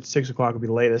 he said 6 o'clock would be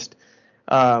the latest.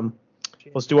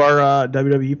 Let's do our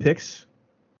WWE picks,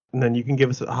 and then you can give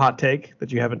us a hot take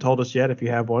that you haven't told us yet if you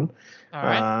have one. All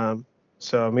right.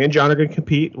 So me and John are going to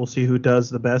compete. We'll see who does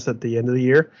the best at the end of the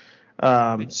year.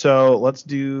 So let's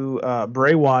do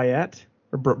Bray Wyatt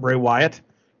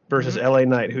versus LA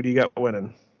Knight. Who do you got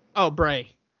winning? Oh,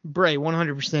 Bray,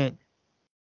 100%.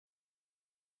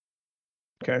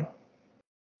 Okay.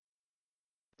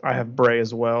 I have Bray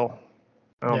as well.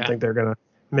 I don't think they're going to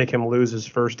make him lose his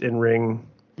first in-ring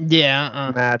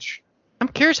match. I'm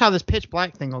curious how this Pitch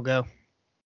Black thing will go.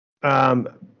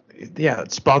 Yeah,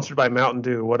 it's sponsored by Mountain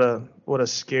Dew. What a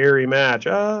scary match.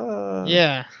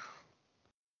 Yeah.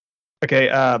 Okay,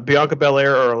 Bianca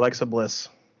Belair or Alexa Bliss?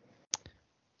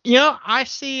 You know, I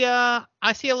see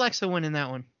Alexa winning that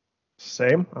one.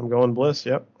 Same. I'm going Bliss.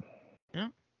 Yep. Yeah.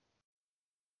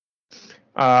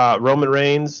 Roman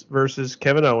Reigns versus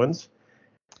Kevin Owens,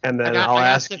 and then I'll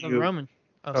ask you. Roman.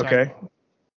 Oh, okay.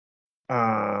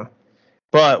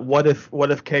 But what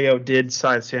if KO did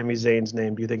sign Sami Zayn's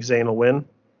name? Do you think Zayn will win?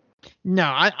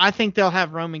 No, I think they'll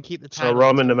have Roman keep the title. So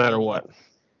Roman no matter what.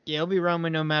 Yeah, it'll be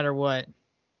Roman no matter what.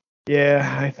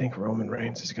 Yeah, I think Roman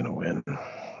Reigns is going to win.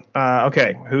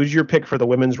 Okay, who's your pick for the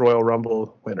Women's Royal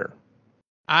Rumble winner?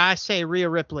 I say Rhea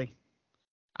Ripley.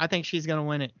 I think she's going to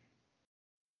win it.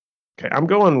 Okay, I'm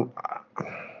going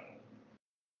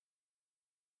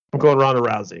Ronda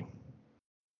Rousey.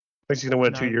 I think she's going to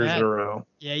win 2 years in a row.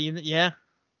 Yeah, yeah.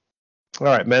 All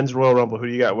right, Men's Royal Rumble. Who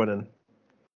do you got winning?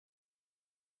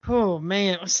 Oh,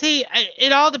 man. See,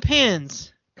 it all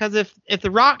depends. Because if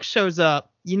The Rock shows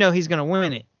up, you know he's going to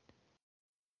win it.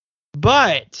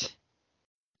 But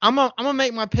I'm gonna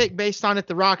make my pick based on if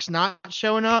The Rock's not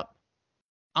showing up.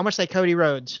 I'm going to say Cody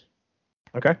Rhodes.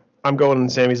 Okay. I'm going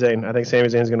Sami Zayn. I think Sami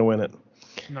Zayn's going to win it.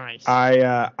 Nice.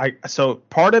 So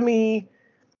part of me,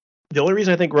 the only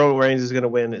reason I think Roman Reigns is going to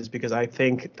win is because I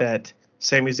think that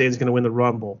Sami Zayn's going to win the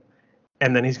Rumble.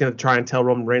 and then he's going to try and tell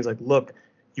Roman Reigns, like, look,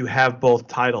 you have both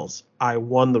titles. I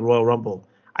won the Royal Rumble.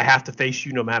 I have to face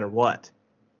you no matter what.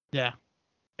 Yeah.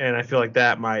 And I feel like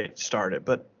that might start it,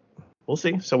 but we'll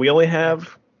see. So we only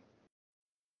have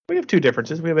two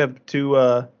differences. We have two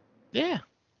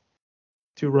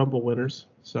Rumble winners.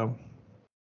 So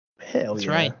hell That's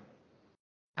yeah. right.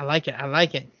 I like it.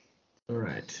 All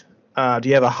right. Do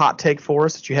you have a hot take for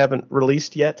us that you haven't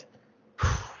released yet?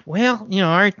 Well, we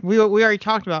already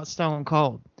talked about Stone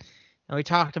Cold. And we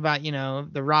talked about,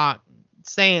 The Rock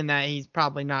saying that he's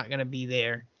probably not going to be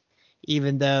there,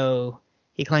 even though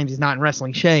he claims he's not in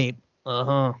wrestling shape.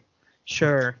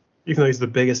 Sure. Even though he's the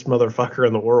biggest motherfucker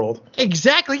in the world.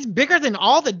 Exactly. He's bigger than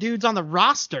all the dudes on the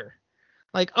roster.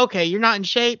 Like, okay, you're not in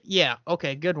shape? Yeah.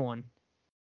 Okay, good one.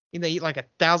 They eat like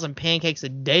 1,000 pancakes a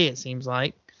day, it seems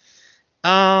like.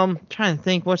 Trying to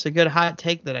think what's a good hot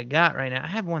take that I got right now. I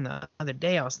have one the other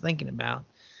day I was thinking about.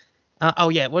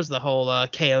 It was the whole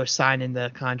KO signing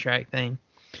the contract thing.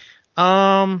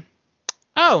 Another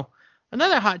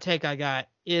hot take I got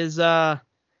is I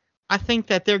think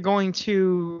that they're going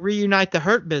to reunite the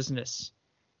Hurt Business.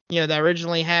 They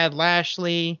originally had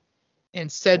Lashley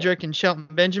and Cedric and Shelton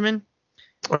Benjamin.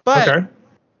 But okay.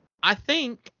 I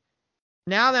think,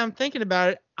 now that I'm thinking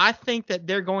about it, I think that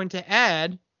they're going to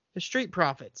add the Street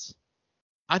Profits.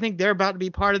 I think they're about to be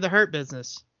part of the Hurt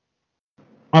Business.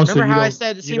 Remember how I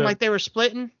said it seemed like they were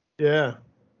splitting? Yeah.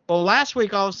 Well, last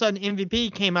week, all of a sudden,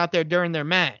 MVP came out there during their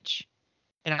match.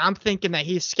 And I'm thinking that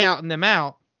he's scouting them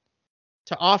out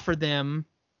to offer them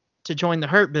to join the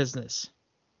Hurt Business.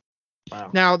 Wow.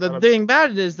 Now, the thing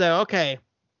about it is, though, okay,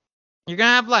 you're going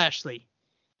to have Lashley.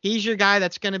 He's your guy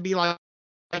that's going to be like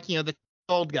the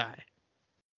old guy.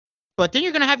 But then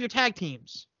you're going to have your tag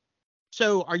teams.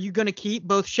 So are you going to keep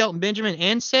both Shelton Benjamin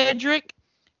and Cedric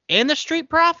and the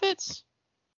Street Profits?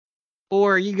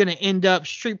 Or are you going to end up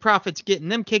Street Profits getting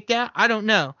them kicked out? I don't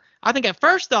know. I think at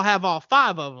first they'll have all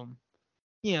 5 of them.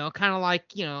 Kind of like,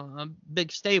 a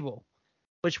big stable.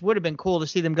 Which would have been cool to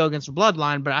see them go against the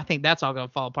Bloodline, but I think that's all going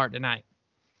to fall apart tonight.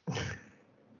 Okay.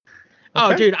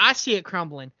 Oh, dude, I see it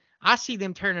crumbling. I see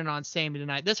them turning on Sammy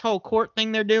tonight. This whole court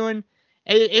thing they're doing,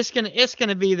 it's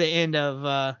gonna be the end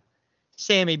of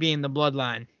Sammy being the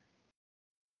Bloodline.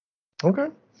 Okay.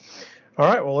 All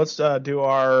right. Well, let's do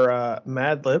our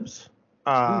Mad Libs.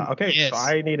 Okay. Yes. So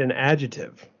I need an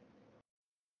adjective.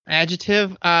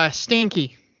 Adjective,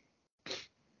 stinky.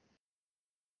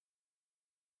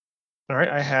 All right.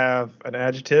 I have an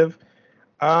adjective.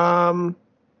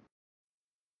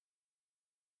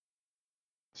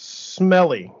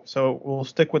 Smelly. So we'll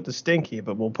stick with the stinky,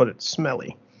 but we'll put it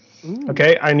smelly. Ooh.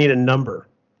 Okay. I need a number.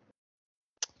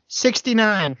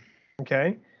 69.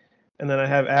 Okay. And then I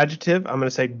have adjective. I'm going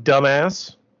to say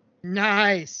dumbass.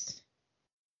 Nice.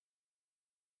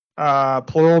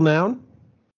 Plural noun.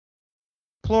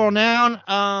 Plural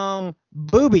noun,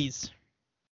 boobies.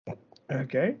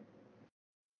 Okay.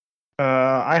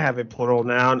 I have a plural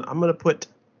noun. I'm going to put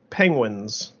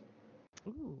penguins.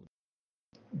 Ooh.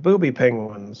 Booby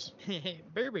penguins.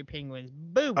 Booby penguins.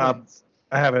 Boobies.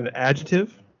 I have an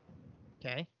adjective.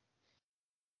 Okay.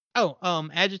 Oh,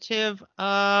 adjective,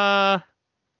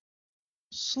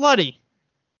 slutty.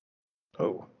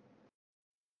 Oh.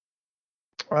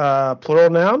 Plural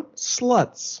noun,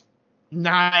 sluts.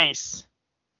 Nice.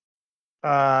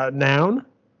 Noun.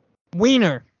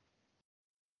 Wiener.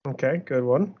 Okay, good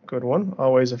one. Good one.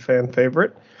 Always a fan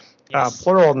favorite. Yes.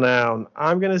 Plural noun.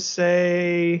 I'm going to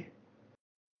say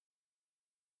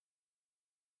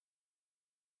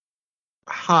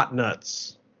hot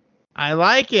nuts. I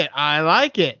like it.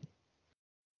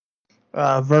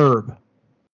 Verb.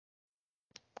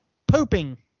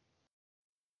 Pooping.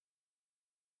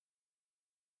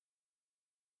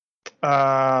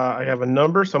 I have a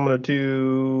number, so I'm going to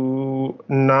do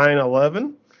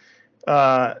 911.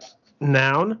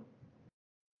 Noun.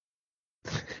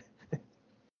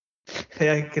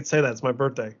 Hey, I could say that. It's my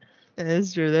birthday. That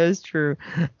is true.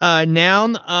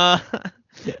 Noun,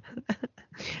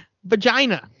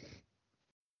 vagina.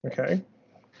 Okay.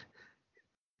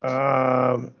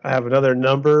 I have another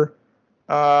number.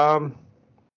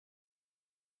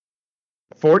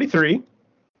 43.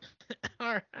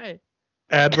 All right.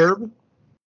 Adverb.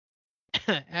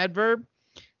 Adverb.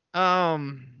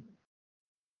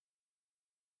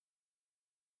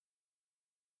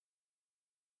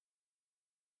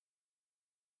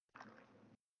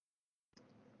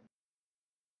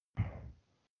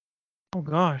 Oh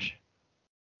gosh.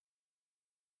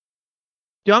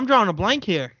 Dude, I'm drawing a blank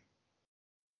here.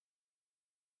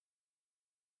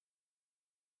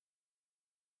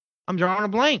 I'm drawing a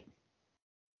blank.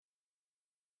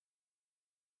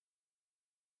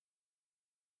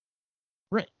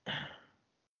 Right.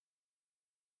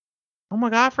 Oh my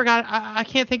god, I forgot. I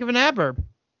can't think of an adverb.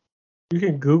 You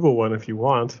can Google one if you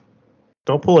want.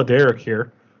 Don't pull a Derek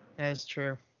here. That's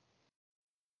true.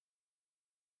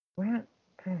 What?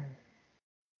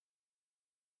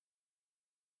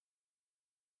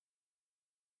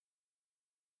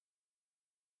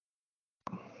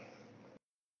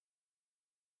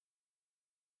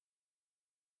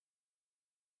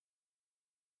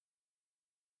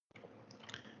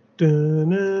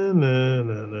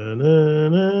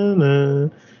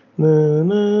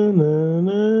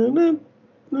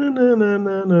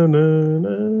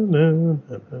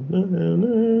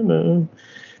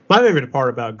 My favorite part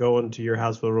about going to your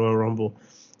house for the Royal Rumble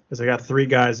is I got 3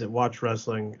 guys that watch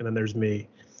wrestling, and then there's me.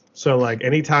 So, like,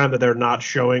 anytime that they're not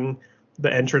showing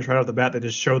the entrance right off the bat, they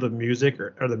just show the music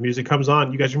or the music comes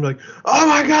on, you guys are gonna be like, oh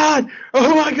my god!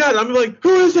 I'm like,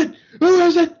 who is it?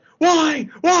 Why?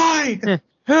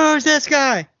 Who's this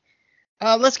guy?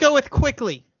 Let's go with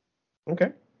quickly.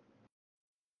 Okay.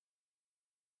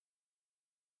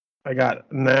 I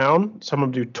got noun, so I'm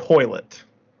gonna do toilet.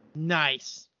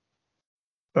 Nice.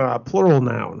 Plural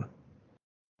noun.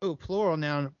 Oh, plural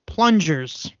noun.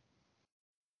 Plungers.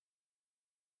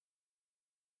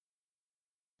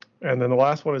 And then the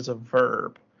last one is a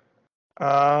verb.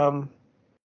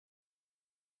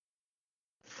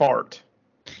 Fart.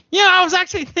 Yeah, I was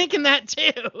actually thinking that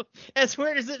too. As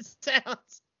weird as it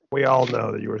sounds. We all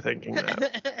know that you were thinking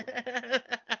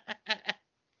that.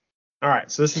 All right,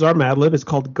 so this is our Mad Lib. It's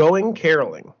called Going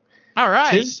Caroling. All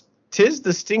right. Tis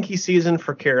the stinky season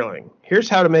for caroling. Here's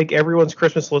how to make everyone's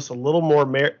Christmas list a little more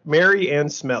merry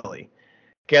and smelly.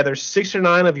 Gather 6 or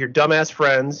 9 of your dumbass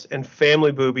friends and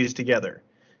family boobies together.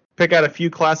 Pick out a few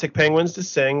classic penguins to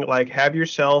sing, like Have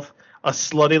Yourself a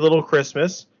Slutty Little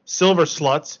Christmas, Silver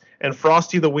Sluts, and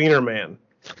Frosty the Wiener Man.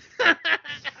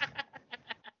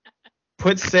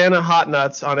 Put Santa hot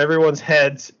nuts on everyone's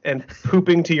heads and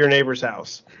pooping to your neighbor's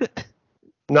house.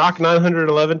 Knock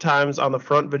 911 times on the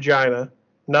front vagina.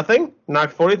 Nothing?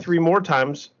 Knock 43 more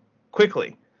times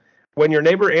quickly. When your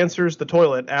neighbor answers the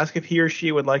toilet, ask if he or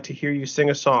she would like to hear you sing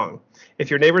a song. If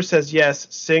your neighbor says yes,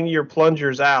 sing your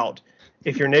plungers out.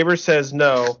 If your neighbor says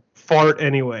no, fart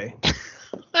anyway.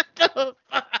 What the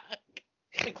fuck?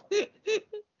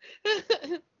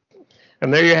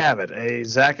 And there you have it. A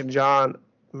Zach and John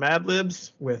Mad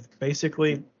Libs with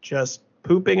basically just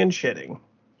pooping and shitting.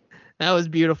 That was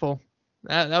beautiful.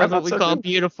 That was what we call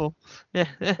beautiful. Yeah,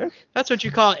 that's what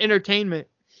you call entertainment.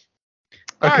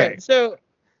 All right, so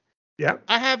yeah,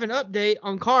 I have an update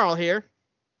on Carl here.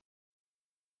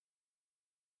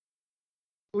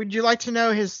 Would you like to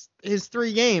know his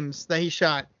 3 games that he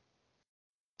shot?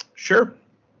 Sure.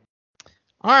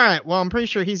 All right. Well, I'm pretty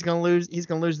sure he's gonna lose. He's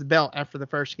gonna lose the belt after the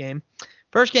first game.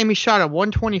 First game he shot a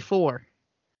 124.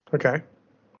 Okay.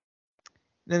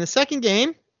 Then the second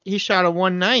game he shot a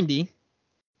 190.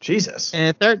 Jesus.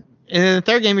 And the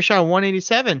third game he shot a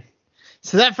 187.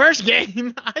 So that first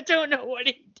game, I don't know what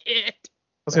he did.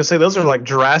 I was gonna say those are like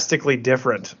drastically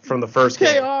different from the first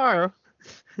game. They are.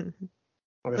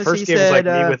 The first game is like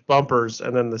me with bumpers,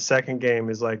 and then the second game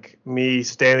is like me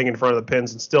standing in front of the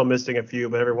pins and still missing a few,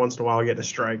 but every once in a while I get a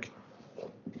strike.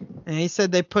 And he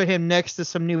said they put him next to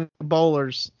some new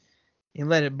bowlers and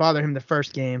let it bother him the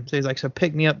first game. So he's like, so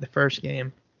pick me up the first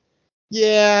game.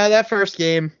 Yeah, that first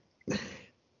game.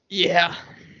 Yeah.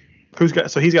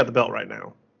 So he's got the belt right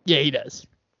now. Yeah, he does.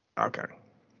 Okay.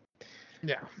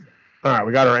 Yeah. All right,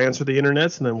 we got our answer the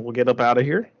internets, and then we'll get up out of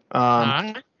here.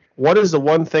 What is the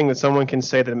one thing that someone can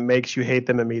say that makes you hate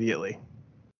them immediately?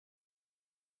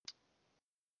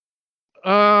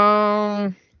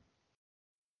 I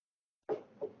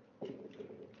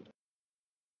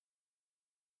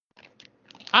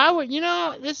would,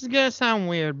 this is gonna sound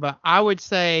weird, but I would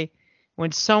say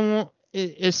when someone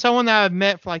is someone that I've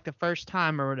met for like the first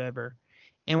time or whatever,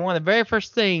 and one of the very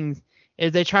first things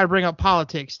is they try to bring up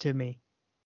politics to me.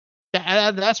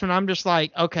 That's when I'm just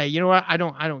like, okay, you know what? I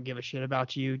don't give a shit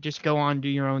about you. Just go on, do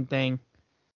your own thing.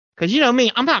 Because you know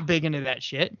me, I'm not big into that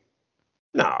shit.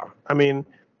 No, I mean,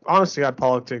 honestly, God,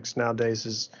 politics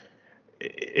nowadays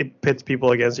it pits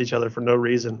people against each other for no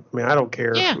reason. I mean, I don't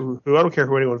care Yeah. who I don't care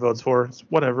who anyone votes for. It's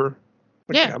whatever.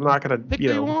 Like, Yeah. I'm not gonna, Pick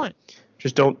who you want.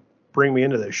 just don't bring me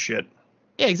into this shit.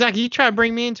 Yeah, exactly. You try to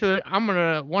bring me into it, I'm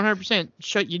gonna 100%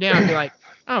 shut you down and be like,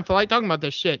 I don't feel like talking about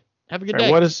this shit. Have a good All right,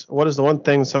 day. what is the one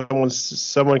thing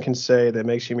someone can say that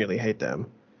makes you immediately hate them?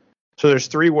 So there's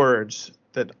 3 words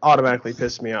that automatically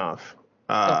piss me off.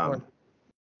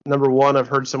 Number 1, I've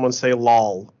heard someone say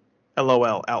lol,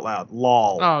 LOL out loud,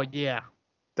 lol. Oh yeah.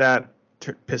 That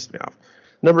pissed me off.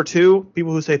 Number 2,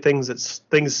 people who say things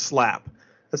slap.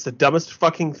 That's the dumbest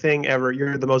fucking thing ever.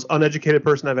 You're the most uneducated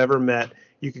person I've ever met.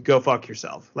 You could go fuck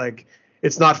yourself. Like,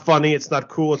 it's not funny. It's not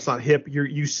cool. It's not hip.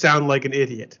 You sound like an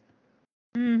idiot.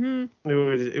 Mm-hmm.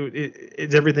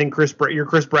 It's everything You're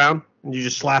Chris Brown, and you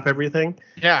just slap everything.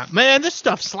 Yeah, man, this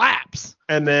stuff slaps.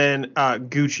 And then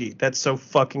Gucci. That's so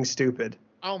fucking stupid.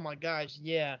 Oh my gosh,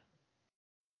 yeah.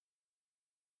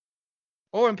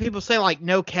 Or when people say like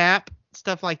no cap,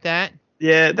 stuff like that.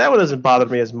 Yeah, that one doesn't bother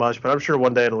me as much, but I'm sure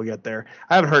one day it'll get there.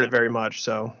 I haven't heard it very much,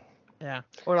 so. Yeah.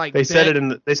 Or like they said it in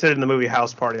the movie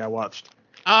House Party I watched.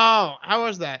 Oh, how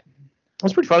was that? It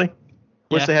was pretty funny.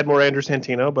 Wish Yeah. they had more Andrew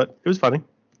Santino, but it was funny.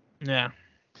 Yeah.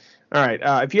 All right,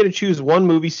 if you had to choose one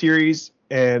movie series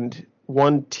and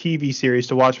one TV series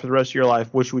to watch for the rest of your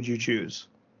life, which would you choose?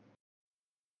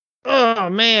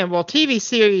 Oh man, well TV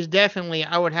series definitely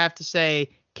I would have to say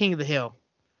King of the Hill.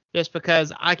 Just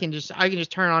because I can just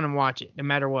turn on and watch it no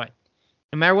matter what.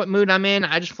 No matter what mood I'm in,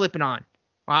 I just flip it on.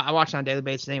 Well, I watch it on a daily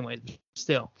basis anyways, but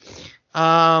still.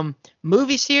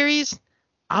 Movie series,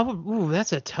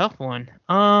 that's a tough one.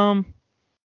 Golly,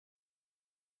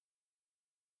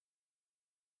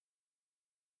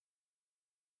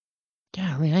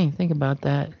 I didn't think about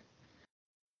that.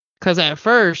 Cause at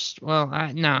first,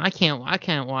 I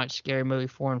can't watch Scary Movie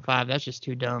 4 and 5. That's just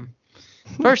too dumb.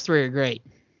 First 3 are great.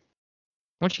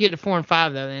 Once you get to 4 and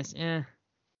 5 though, then it's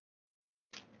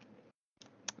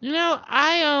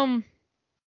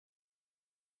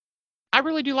I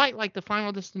really do like the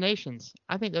Final Destinations.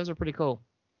 I think those are pretty cool.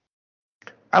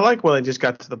 I like when they just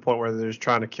got to the point where they're just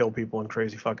trying to kill people in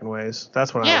crazy fucking ways.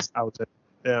 That's when I was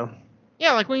yeah.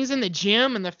 Yeah, like when he's in the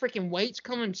gym and the freaking weights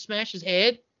come and smash his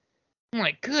head. I'm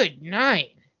like, good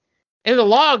night. And the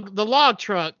log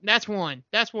truck, that's one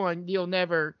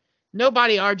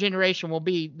nobody our generation will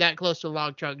be that close to a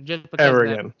log truck just because ever of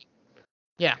that. again.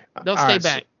 Yeah, they'll stay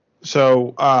back.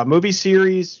 So movie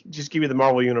series, just give me the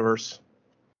Marvel universe.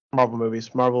 Marvel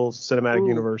movies, Marvel Cinematic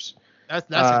Universe.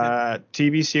 That's a good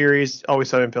TV series, Always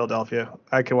Sunny in Philadelphia.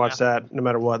 I can watch that no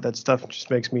matter what. That stuff just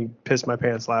makes me piss my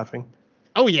pants laughing.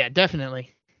 Oh yeah,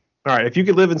 definitely. All right, if you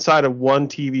could live inside of one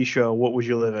TV show, what would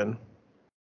you live in?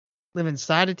 Live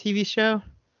inside a TV show?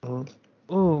 Mm-hmm.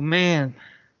 Oh man.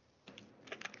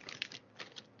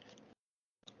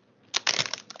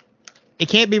 It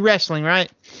can't be wrestling,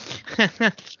 right? Yeah,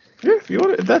 if you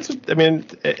want,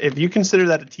 if you consider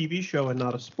that a TV show and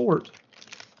not a sport,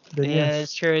 then yeah, yes.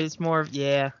 it's true. It's more,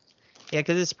 because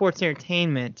it's sports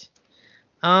entertainment.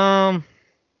 A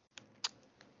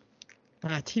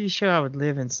TV show I would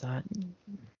live inside.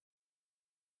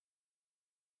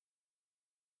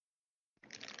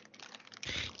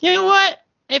 You know what?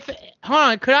 Hold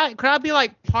on, could I be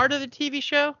like part of the TV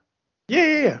show?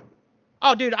 Yeah.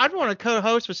 Oh, dude, I'd want to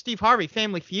co-host with Steve Harvey,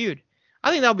 Family Feud.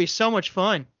 I think that would be so much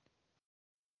fun.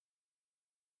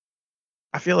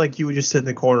 I feel like you would just sit in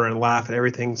the corner and laugh at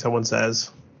everything someone says.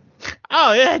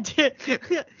 Oh yeah, dude.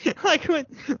 like when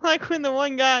the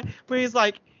one guy when he's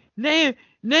like, name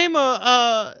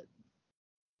a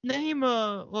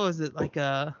what was it, like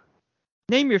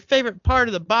name your favorite part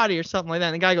of the body or something like that,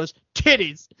 and the guy goes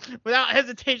titties without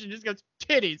hesitation, just goes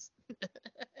titties.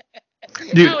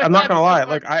 Dude, I'm not gonna lie,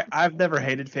 like I've never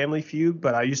hated Family Feud,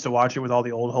 but I used to watch it with all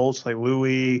the old hosts like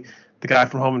Louie, the guy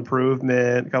from Home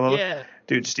Improvement. Yeah.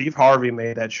 Dude, Steve Harvey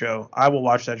made that show. I will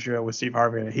watch that show with Steve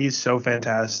Harvey, and he's so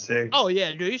fantastic. Oh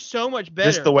yeah, dude, he's so much better.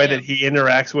 Just the way that he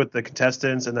interacts with the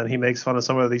contestants, and then he makes fun of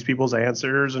some of these people's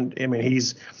answers, and I mean,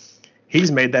 he's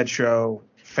made that show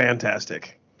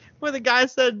fantastic. When the guy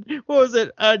said, what was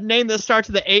it, a name that starts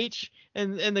with the H,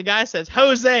 and the guy says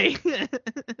Jose.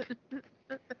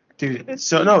 Dude,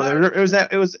 so no, it was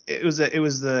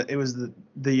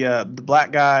the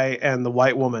black guy and the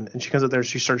white woman, and she comes up there, and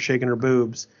she starts shaking her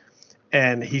boobs,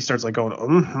 and he starts like going,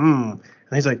 and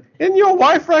he's like, and your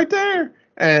wife right there,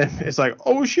 and it's like,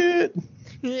 oh shit,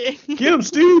 get him,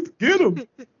 Steve, get him.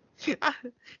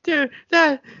 Dude,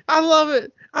 I love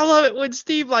it. I love it when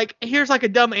Steve like hears like a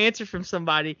dumb answer from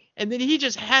somebody, and then he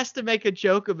just has to make a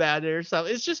joke about it or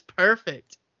something. It's just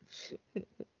perfect.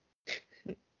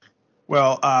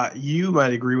 Well, you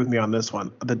might agree with me on this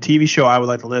one. The TV show I would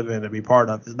like to live in and be part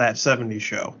of is that 70s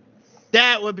show.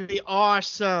 That would be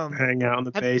awesome. Hang out in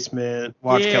the basement,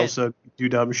 watch Kelso do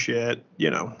dumb shit,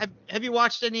 you know. Have you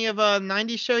watched any of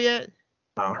 90s show yet?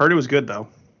 I heard it was good, though.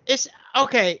 It's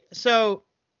okay. So,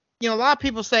 a lot of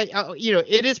people say,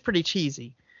 it is pretty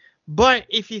cheesy. But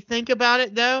if you think about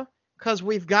it, though, because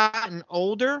we've gotten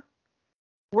older,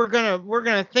 we're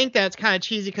gonna think that's kind of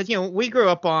cheesy because, we grew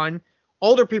up on.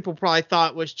 Older people probably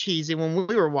thought it was cheesy when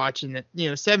we were watching the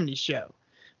 70s show.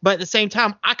 But at the same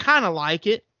time, I kind of like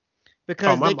it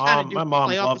because my mom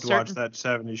loved to watch that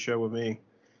 70s show with me.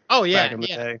 Oh yeah, back in the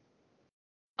day.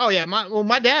 Oh yeah,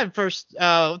 my dad first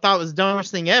thought it was the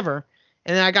dumbest thing ever,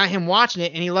 and then I got him watching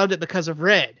it, and he loved it because of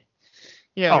Red.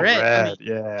 You know, Red. I mean,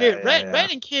 yeah. dude, Red, yeah.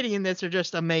 Red and Kitty in this are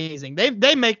just amazing.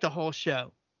 They make the whole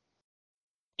show,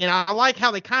 and I like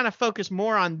how they kind of focus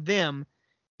more on them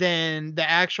than the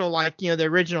actual the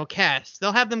original cast.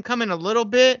 They'll have them come in a little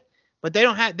bit, but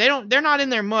they're not in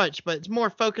there much. But it's more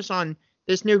focused on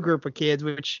this new group of kids,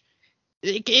 which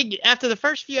after the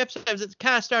first few episodes, it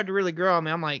kind of started to really grow on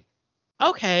me. I'm like,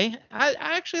 okay, I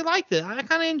actually liked it. I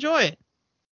kind of enjoy it.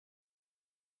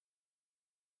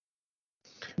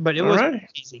 But it was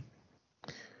easy.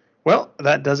 Well,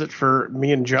 that does it for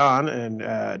me and John,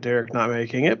 and Derek not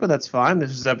making it, but that's fine.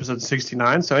 This is episode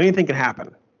 69, so anything can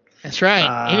happen. That's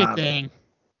right. Anything.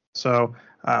 So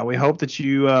we hope that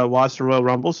you watch the Royal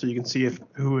Rumble so you can see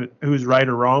who's right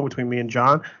or wrong between me and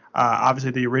John. Obviously,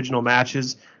 the original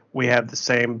matches, we have the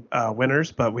same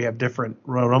winners, but we have different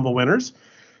Royal Rumble winners.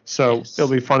 So It'll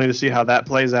be funny to see how that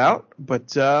plays out. But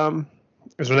is there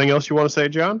anything else you want to say,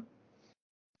 John?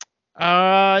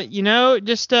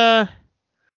 Just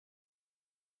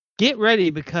get ready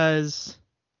because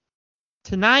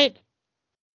tonight,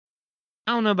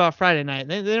 I don't know about Friday night.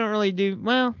 They don't really do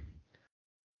well.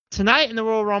 Tonight in the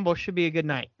Royal Rumble should be a good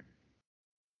night.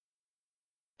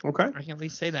 Okay. I can at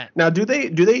least say that. Now, do they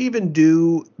even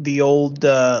do the old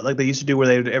like they used to do, where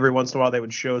they would, every once in a while they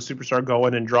would show a superstar go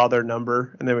in and draw their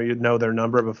number, and then we would know their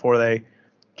number before they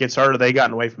get started? Or they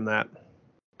gotten away from that?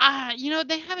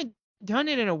 They haven't done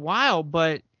it in a while,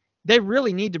 but they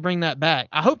really need to bring that back.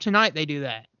 I hope tonight they do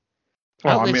that.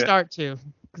 I hope they start to.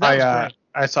 That was great.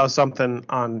 I saw something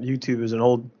on YouTube. It was an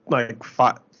old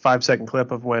 5-second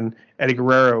clip of when Eddie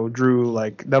Guerrero drew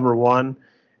number 1,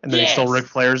 and then he stole Ric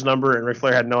Flair's number, and Ric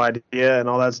Flair had no idea and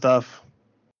all that stuff.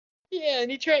 Yeah,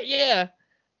 and he tried. Yeah.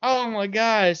 Oh my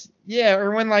gosh. Yeah,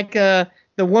 or when the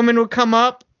woman would come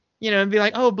up, and be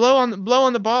like, "Oh, blow on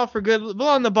the balls for good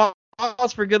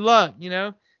luck."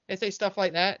 They say stuff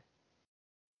like that.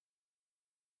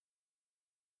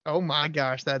 Oh my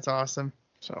gosh, that's awesome.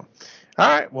 So, all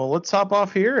right, well, let's hop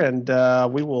off here, and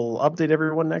we will update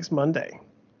everyone next Monday.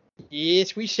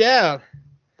 Yes, we shall.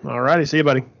 All righty, see you,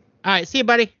 buddy. All right, see you,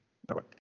 buddy.